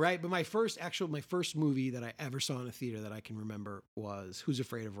musical, right? But my first movie that I ever saw in a theater that I can remember was Who's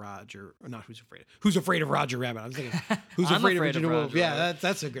Afraid of Roger Rabbit. I was thinking Who's Afraid of Virginia Woolf. Yeah,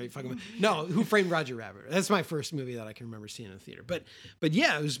 that's a great fucking movie. No, Who Framed Roger Rabbit. That's my first movie that I can remember seeing in a theater. But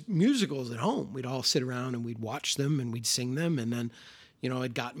yeah, it was musicals at home. We'd all sit around and we'd watch them and we'd sing them, and then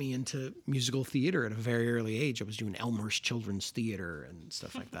it got me into musical theater at a very early age. I was doing Elmhurst Children's Theater and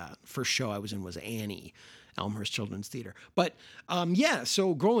stuff like that. First show I was in was Annie, Elmhurst Children's Theater. But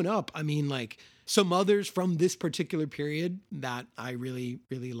so growing up, I mean, like some others from this particular period that I really,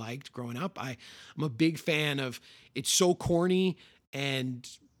 really liked growing up. I'm a big fan of, it's so corny and,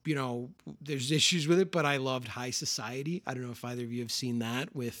 you know, there's issues with it, but I loved High Society. I don't know if either of you have seen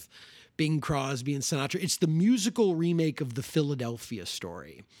that with Bing Crosby and Sinatra. It's the musical remake of the Philadelphia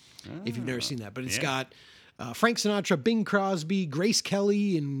Story, if you've never seen that. But it's got Frank Sinatra, Bing Crosby, Grace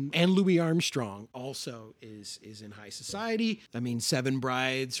Kelly, and Louis Armstrong also is in High Society. I mean, Seven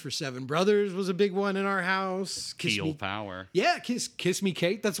Brides for Seven Brothers was a big one in our house. Keel Power. Yeah, Kiss Me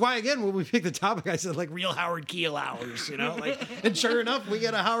Kate. That's why, again, when we picked the topic, I said, like, real Howard Keel hours, you know? Like, and sure enough, we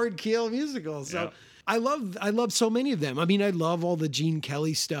get a Howard Keel musical. So I love so many of them. I mean, I love all the Gene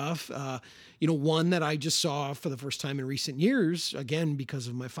Kelly stuff. You know, one that I just saw for the first time in recent years, again, because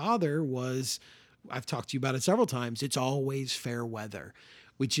of my father, was... I've talked to you about it several times. It's Always Fair Weather,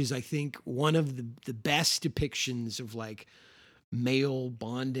 which is, I think, one of the best depictions of like male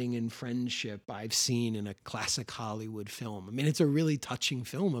bonding and friendship I've seen in a classic Hollywood film. I mean, it's a really touching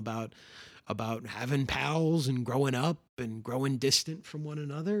film about having pals and growing up and growing distant from one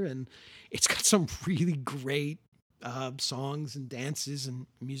another. And it's got some really great songs and dances and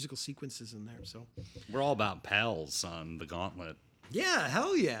musical sequences in there. So we're all about pals on The Gauntlet. Yeah,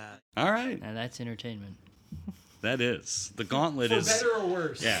 hell yeah. All right. Now that's entertainment. That is. The Gauntlet For better or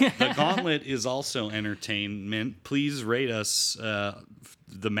worse. Yeah, The Gauntlet is also entertainment. Please rate us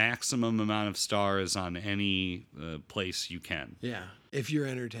the maximum amount of stars on any place you can. Yeah, if you're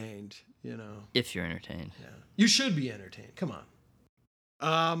entertained, you know. If you're entertained. Yeah. You should be entertained. Come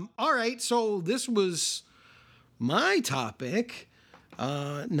on. All right, so this was my topic.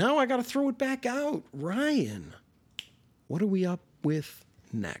 Now I got to throw it back out. Ryan, what are we up with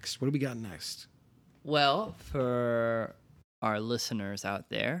next? What do we got next? Well, for our listeners out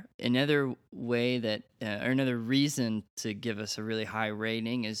there, another way that, or another reason to give us a really high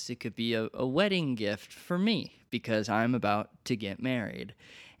rating is it could be a wedding gift for me because I'm about to get married.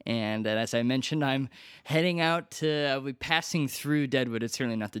 And as I mentioned, I'm heading out to, I'll be passing through Deadwood. It's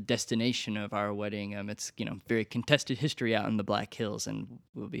certainly not the destination of our wedding. It's, you know, very contested history out in the Black Hills, and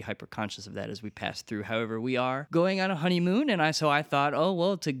we'll be hyper conscious of that as we pass through. However, we are going on a honeymoon, and so I thought, oh,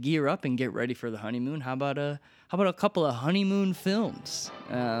 well, to gear up and get ready for the honeymoon, how about a couple of honeymoon films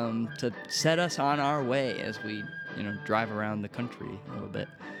to set us on our way as we, you know, drive around the country a little bit.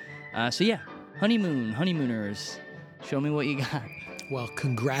 So yeah, honeymooners, show me what you got. Well,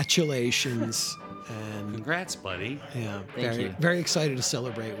 congratulations. And congrats, buddy. Yeah, Thank you. Very excited to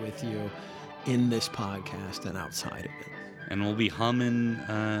celebrate with you in this podcast and outside of it. And we'll be humming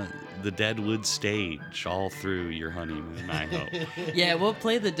the Deadwood stage all through your honeymoon, I hope. Yeah, we'll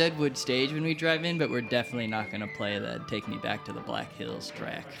play the Deadwood stage when we drive in, but we're definitely not going to play the Take Me Back to the Black Hills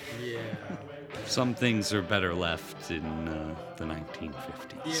track. Yeah. Some things are better left in the 1950s.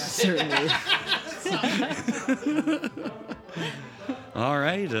 Yeah. Certainly. All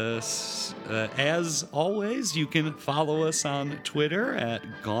right. As always, you can follow us on Twitter at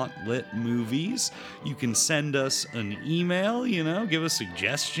Gauntlet Movies. You can send us an email, you know, give us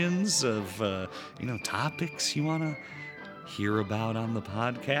suggestions of, topics you want to hear about on the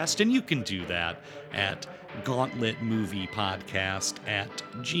podcast. And you can do that at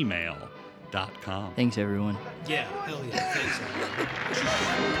gauntletmoviepodcast@gmail.com. Thanks, everyone. Yeah, hell yeah. Thanks, everyone.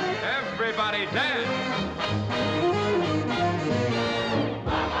 Everybody dance!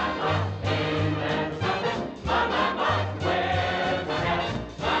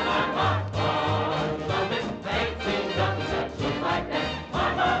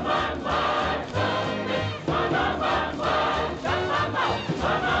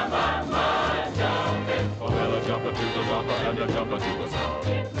 And a jumper to the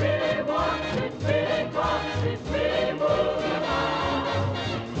star.